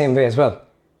myself the same way as well.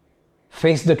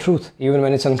 Face the truth, even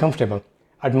when it's uncomfortable.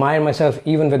 Admire myself,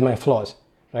 even with my flaws,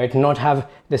 right? Not have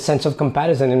this sense of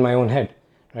comparison in my own head,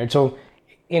 right? So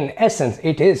in essence,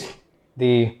 it is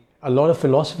a lot of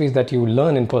philosophies that you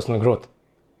learn in personal growth,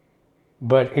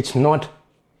 but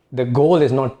the goal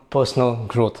is not personal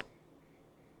growth.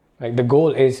 Like the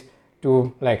goal is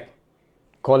to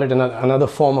call it another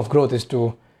form of growth is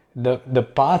to, the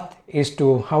path is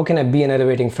to, how can I be an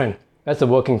elevating friend? That's the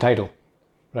working title,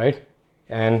 right?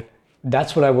 And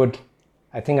that's what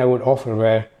I think I would offer,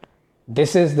 where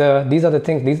these are the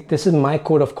things, this is my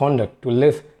code of conduct to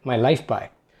live my life by.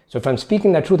 So if I'm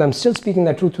speaking that truth, I'm still speaking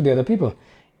that truth to the other people.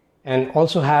 And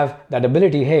also have that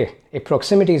ability, hey, if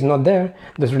proximity is not there,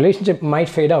 this relationship might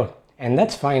fade out. And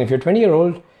that's fine. If you're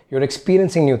 20-year-old, you're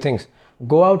experiencing new things.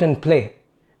 Go out and play.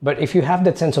 But if you have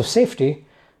that sense of safety,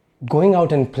 going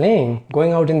out and playing,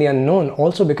 going out in the unknown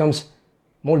also becomes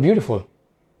more beautiful.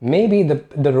 Maybe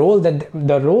the roles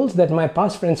that my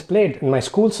past friends played in my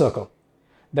school circle,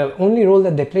 the only role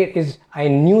that they played is I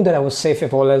knew that I was safe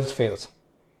if all else fails.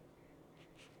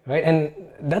 Right? And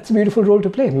that's a beautiful role to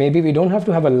play. Maybe we don't have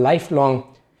to have a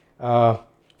lifelong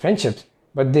friendships,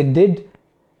 but they did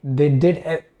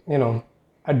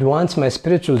advance my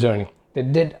spiritual journey. They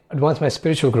did advance my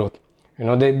spiritual growth.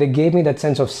 They gave me that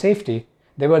sense of safety.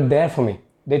 They were there for me.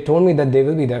 They told me that they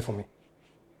will be there for me.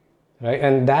 Right?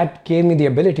 And that gave me the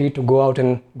ability to go out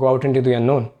into the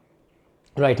unknown.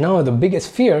 Right now, the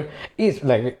biggest fear is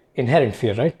inherent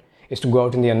fear, right? Is to go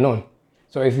out in the unknown.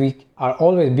 So if we are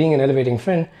always being an elevating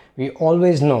friend, we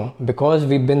always know, because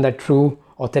we've been that true,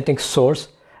 authentic source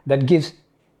that gives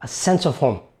a sense of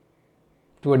home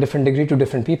to a different degree to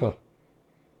different people,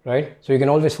 right? So you can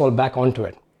always fall back onto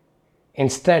it.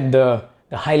 Instead, the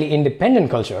highly independent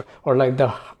culture, or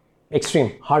the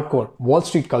extreme, hardcore, Wall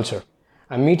Street culture,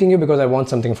 I'm meeting you because I want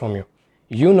something from you.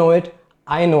 You know it,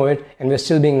 I know it, and we're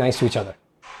still being nice to each other.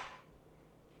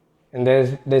 And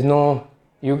there's no,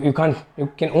 you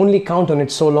can only count on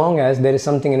it so long as there is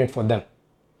something in it for them.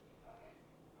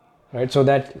 Right? So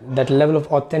that level of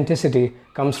authenticity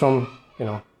comes from,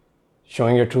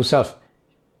 showing your true self,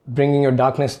 bringing your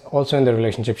darkness also in the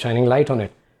relationship, shining light on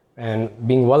it, and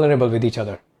being vulnerable with each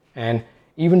other. And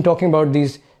even talking about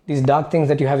these dark things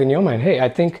that you have in your mind. Hey, I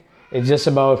think it's just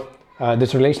about,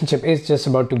 this relationship is just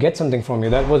about to get something from you.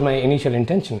 That was my initial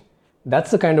intention.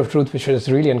 That's the kind of truth which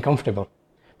is really uncomfortable.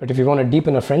 But if you want to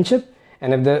deepen a friendship,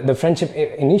 and if the friendship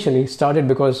initially started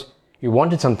because you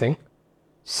wanted something,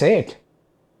 say it.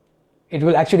 It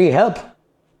will actually help.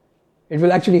 It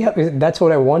will actually help. That's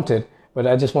what I wanted, but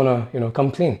I just want to,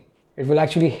 come clean. It will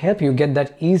actually help you get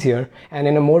that easier and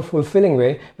in a more fulfilling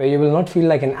way, where you will not feel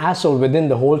like an asshole within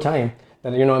the whole time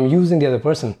that, I'm using the other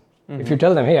person. If you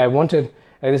tell them, hey, I wanted,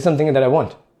 this is something that I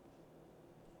want.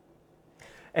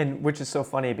 And which is so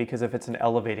funny, because if it's an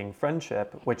elevating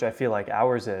friendship, which I feel like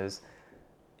ours is,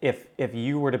 if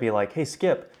you were to be like, hey,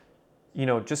 Skip,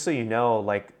 just so you know,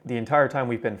 like the entire time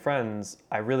we've been friends,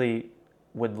 I really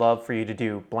would love for you to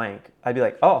do blank. I'd be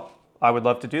like, oh, I would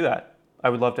love to do that. I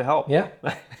would love to help. Yeah.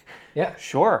 Yeah.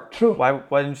 Sure. True. Why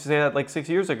didn't you say that like 6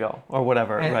 years ago or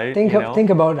whatever, And right? think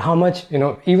about how much,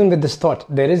 even with this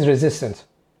thought, there is resistance,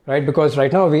 right? Because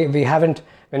right now we haven't,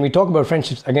 when we talk about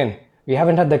friendships, again, we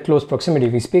haven't had that close proximity.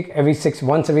 We speak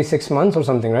once every 6 months or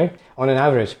something, right? On an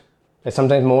average.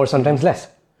 Sometimes more, sometimes less,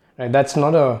 right? That's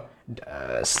not a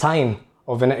sign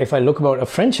of if I look about a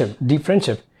friendship, deep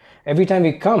friendship. Every time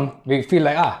we come, we feel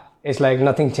like, it's like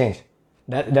nothing changed.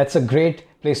 That's a great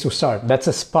place to start. That's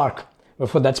a spark. But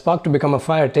for that spark to become a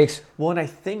fire takes... Well, and I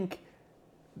think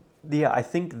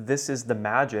this is the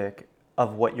magic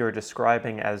of what you're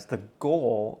describing as the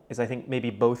goal, is I think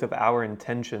maybe both of our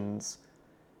intentions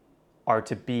are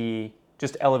to be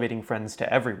just elevating friends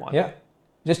to everyone. Yeah.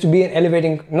 Just to be an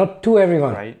elevating, not to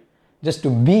everyone. Right. Just to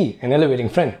be an elevating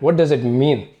friend. What does it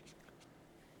mean?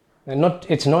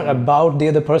 It's not about the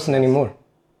other person anymore.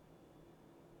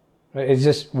 Right? It's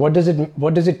just, what does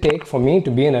it take for me to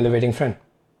be an elevating friend?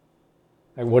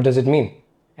 Like, what does it mean?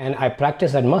 And I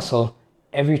practice that muscle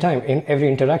every time, in every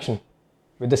interaction.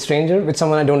 With a stranger, with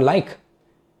someone I don't like,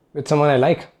 with someone I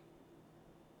like.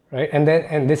 Right? And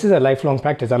this is a lifelong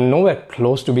practice. I'm nowhere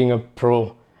close to being a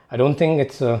pro. I don't think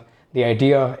it's the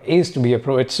idea is to be a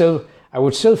pro. I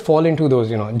would still fall into those,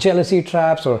 jealousy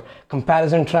traps or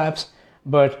comparison traps.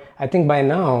 But I think by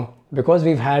now, because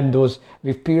we've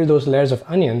peeled those layers of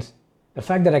onions, the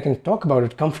fact that I can talk about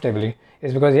it comfortably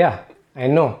is because, I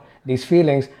know these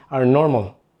feelings are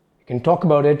normal. You can talk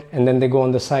about it and then they go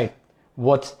on the side.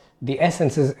 What the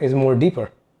essence is more deeper,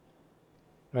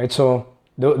 right? So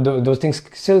those things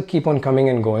still keep on coming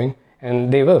and going,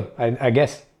 and they will, I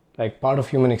guess, like part of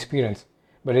human experience.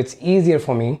 But it's easier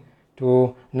for me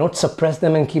to not suppress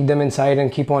them and keep them inside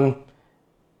and keep on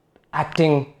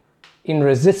acting in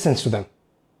resistance to them.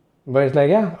 But it's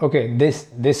like, okay,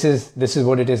 this is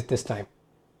what it is this time.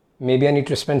 Maybe I need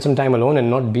to spend some time alone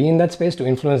and not be in that space to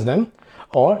influence them.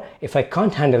 Or if I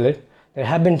can't handle it, there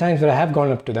have been times where I have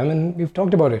gone up to them and we've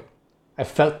talked about it. I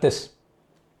felt this.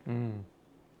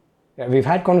 Yeah, we've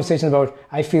had conversations about,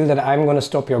 I feel that I'm going to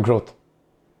stop your growth.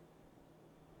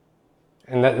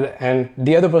 And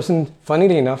the other person,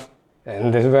 funnily enough,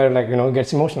 and this is where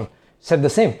gets emotional, said the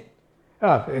same.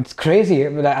 It's crazy.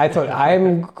 But I thought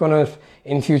I'm going to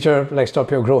in future stop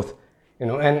your growth,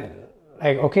 and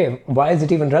okay, why is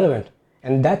it even relevant?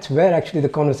 And that's where actually the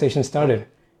conversation started.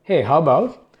 Hey, how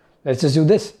about let's just do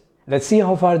this? Let's see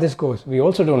how far this goes. We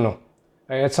also don't know.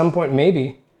 At some point,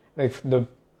 maybe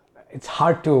it's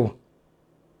hard to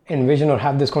envision or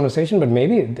have this conversation, but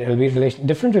maybe there'll be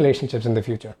different relationships in the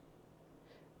future.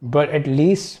 But at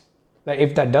least,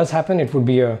 if that does happen, it would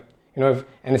be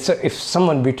if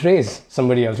someone betrays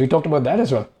somebody else, we talked about that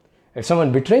as well. If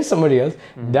someone betrays somebody else,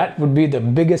 that would be the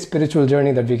biggest spiritual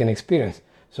journey that we can experience.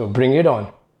 So bring it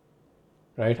on,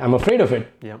 right? I'm afraid of it,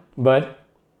 but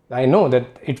I know that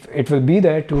it will be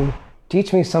there to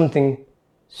teach me something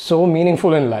so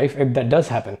meaningful in life if that does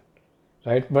happen,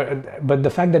 right? But the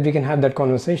fact that we can have that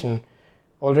conversation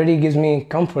already gives me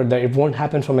comfort that it won't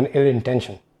happen from an ill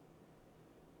intention,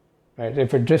 right?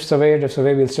 If it drifts away,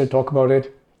 we'll still talk about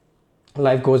it.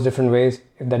 Life goes different ways.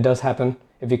 If that does happen,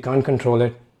 if we can't control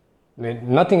it,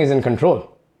 nothing is in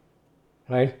control,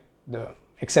 right?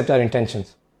 Except our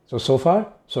intentions. So far,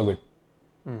 so good.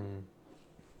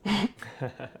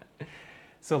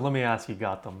 So let me ask you,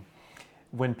 Gautam,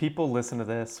 when people listen to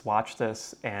this, watch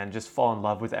this, and just fall in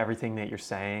love with everything that you're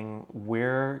saying,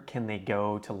 where can they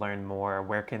go to learn more?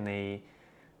 Where can they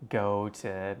go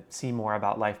to see more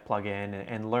about Life Plug-in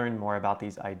and learn more about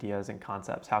these ideas and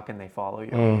concepts? How can they follow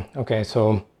you? Okay,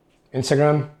 so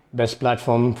Instagram, best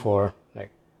platform for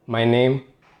my name,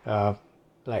 Gautam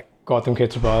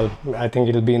Khetrapal. I think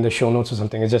it'll be in the show notes or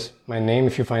something. It's just my name.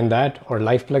 If you find that, or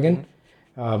Life Plug-in,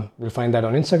 you'll find that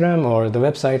on Instagram or the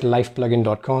website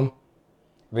lifeplugin.com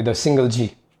with a single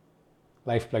G,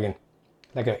 Life Plug-in,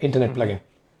 like an internet plugin.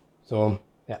 So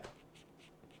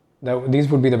these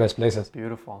would be the best places.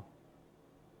 Beautiful.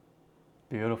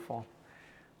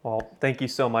 Well, thank you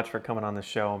so much for coming on the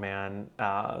show, man.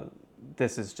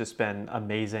 This has just been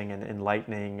amazing and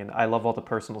enlightening, and I love all the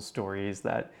personal stories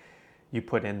that you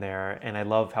put in there, and I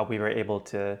love how we were able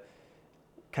to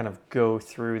kind of go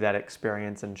through that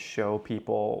experience and show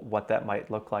people what that might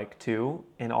look like too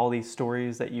in all these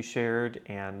stories that you shared.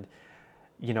 And,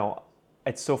 you know,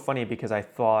 it's so funny because I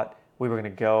thought we were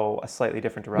going to go a slightly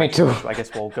different direction. Me too. I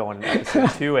guess we'll go in episode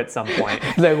 2 at some point.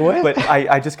 Like what? But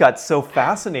I just got so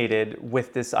fascinated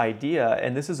with this idea,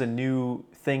 and this is a new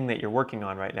thing that you're working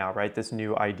on right now, right? This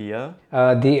new idea.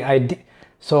 The idea.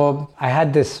 So I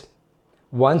had this.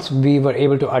 Once we were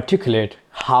able to articulate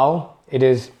how it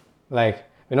is, like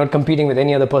we're not competing with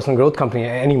any other personal growth company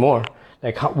anymore.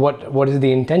 Like what is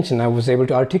the intention? I was able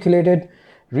to articulate it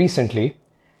recently,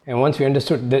 and once we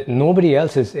understood that nobody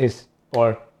else is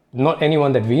or not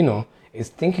anyone that we know is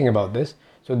thinking about this.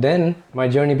 So then my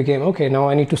journey became, okay, now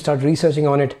I need to start researching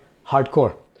on it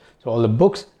hardcore. So all the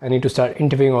books, I need to start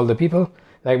interviewing all the people.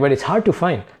 Like, but it's hard to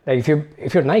find. Like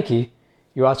if you're Nike,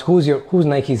 you ask who's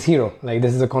Nike's hero. Like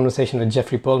this is a conversation with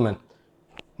Jeffrey Pearlman,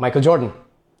 Michael Jordan.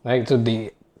 Right? So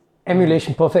the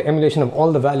perfect emulation of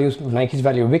all the values, Nike's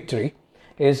value of victory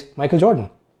is Michael Jordan.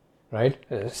 Right?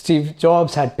 Steve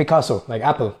Jobs had Picasso, like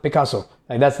Apple, Picasso.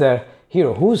 Like that's their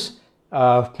hero. Who's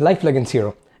Life Leggins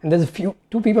hero? And there's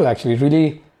two people actually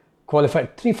really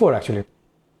qualified, 3-4 actually.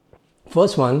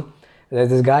 First one, there's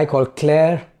this guy called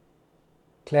Clarence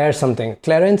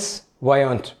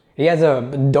Wyant. He has a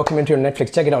documentary on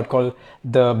Netflix, check it out, called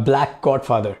The Black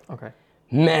Godfather. Okay.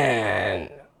 Man.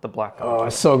 The Black Godfather. Oh,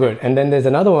 so good. And then there's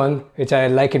another one, which I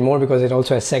like it more because it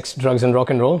also has sex, drugs, and rock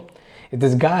and roll. It's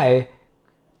this guy,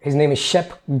 his name is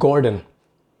Shep Gordon.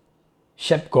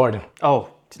 Shep Gordon. Oh,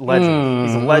 legend.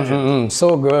 He's a legend.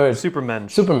 So good.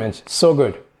 Supermensch. So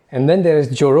good. And then there is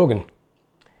Joe Rogan.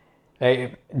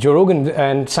 Joe Rogan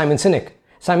and Simon Sinek.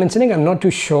 Simon Sinek, I'm not too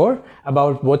sure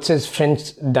about what's his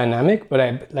friend's dynamic, but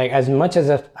as much as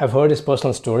I've heard his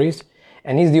personal stories,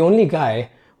 and he's the only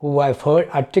guy who I've heard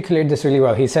articulate this really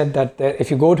well. He said that if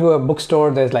you go to a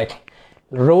bookstore, there's like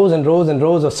rows and rows and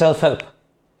rows of self-help,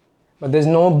 but there's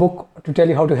no book to tell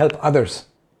you how to help others,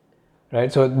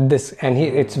 right? So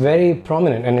it's very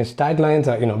prominent, and his taglines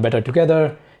are, better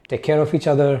together, take care of each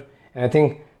other, and I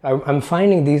think I want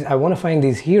to find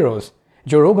these heroes.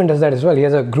 Joe Rogan does that as well. He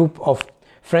has a group of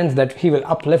friends that he will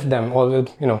uplift them or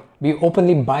will, be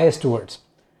openly biased towards.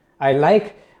 I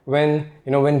like when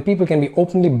people can be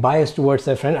openly biased towards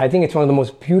their friend. I think it's one of the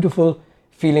most beautiful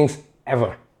feelings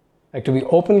ever. Like to be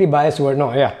openly biased toward,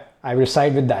 I will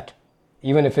side with that,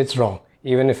 even if it's wrong,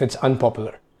 even if it's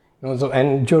unpopular.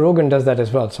 And Joe Rogan does that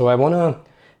as well. So I want to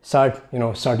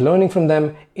start learning from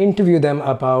them, interview them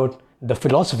about the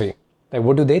philosophy. Like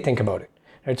what do they think about it?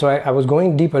 Right? So I was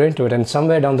going deeper into it, and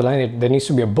somewhere down the line, there needs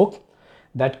to be a book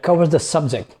that covers the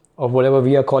subject of whatever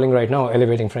we are calling right now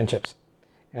elevating friendships,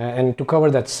 and to cover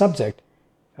that subject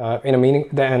in a meaning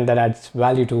and that adds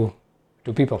value to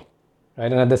people,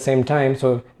 right? And at the same time,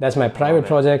 so that's my private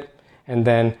project. And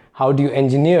then how do you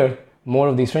engineer more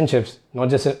of these friendships, not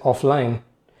just offline,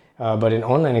 but in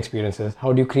online experiences?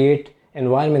 How do you create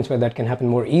environments where that can happen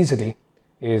more easily?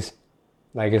 Is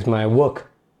my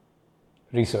work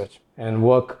research and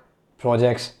work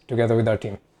projects together with our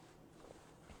team.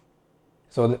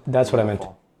 So that's what I meant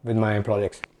with my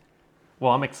projects.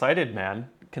 Well, I'm excited, man.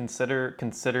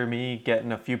 Consider me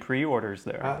getting a few pre-orders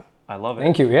there. I love it.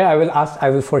 Thank you. Yeah, I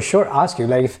will for sure ask you.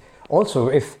 Like,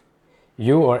 if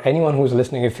you or anyone who's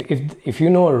listening, if you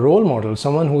know a role model,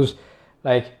 someone who's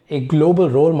like a global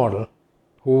role model,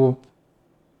 who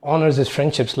honors his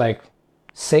friendships like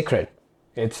sacred,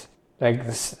 it's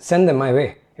like send them my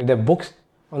way. If there are books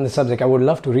on the subject, I would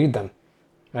love to read them.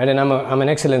 Right, and I'm an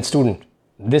excellent student.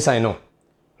 This I know.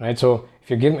 Right, so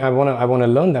if you give me, I want to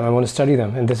learn them, I want to study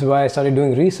them, and this is why I started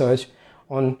doing research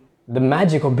on the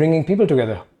magic of bringing people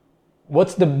together.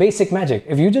 What's the basic magic?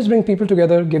 If you just bring people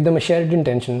together, give them a shared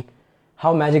intention,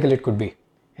 how magical it could be.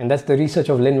 And that's the research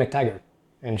of Lynn McTaggart,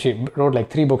 and she wrote like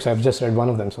 3 books. I've just read one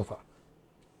of them so far.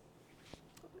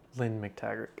 Lynn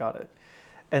McTaggart, got it.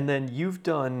 And then you've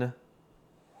done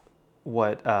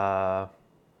what?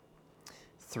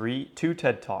 2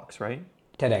 TED Talks, right?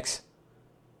 TEDx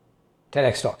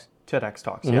Talks. TEDx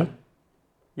Talks, yeah.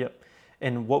 Yep.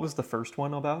 And what was the first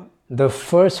one about? The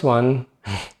first one,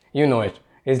 you know it,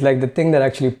 is like the thing that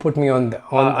actually put me on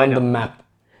the map.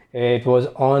 It was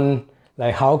on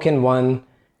like how can one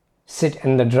sit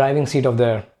in the driving seat of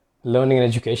their learning and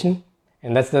education,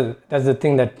 and that's the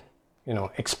thing that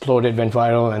exploded, went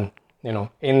viral, and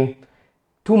in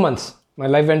 2 months my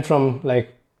life went from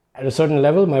like at a certain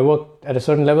level, my work at a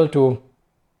certain level, to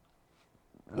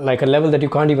like a level that you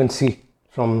can't even see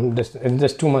from this in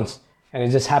just 2 months, and it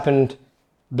just happened.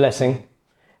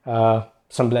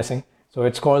 Some blessing. So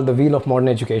it's called The Wheel of Modern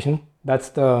Education.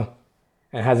 It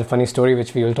has a funny story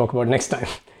which we will talk about next time.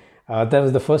 That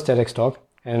was the first TEDx talk.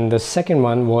 And the second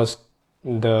one was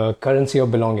the currency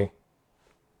of belonging.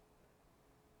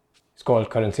 It's called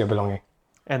currency of belonging.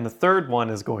 And the third one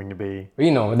is going to be,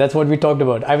 That's what we talked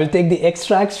about. I will take the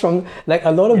extracts from like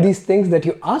a lot of these things that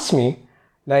you asked me,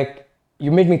 like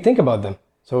you made me think about them.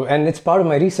 So, and it's part of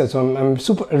my research. So I'm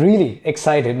really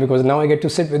excited because now I get to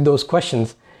sit with those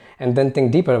questions and then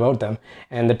think deeper about them.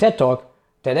 And the TED Talk,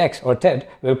 TEDx or TED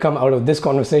will come out of this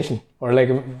conversation, or like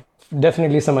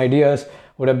definitely some ideas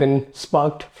would have been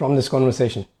sparked from this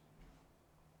conversation.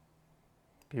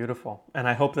 beautiful. And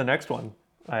I hope the next one.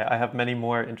 I have many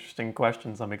more interesting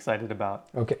questions I'm excited about.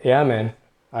 Okay, yeah, man.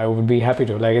 I would be happy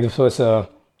to. Like, it was a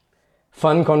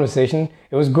fun conversation.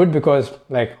 It was good because,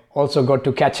 like, also got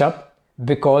to catch up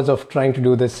because of trying to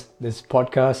do this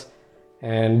podcast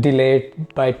and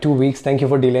delayed by 2 weeks. Thank you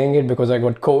for delaying it because I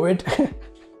got COVID.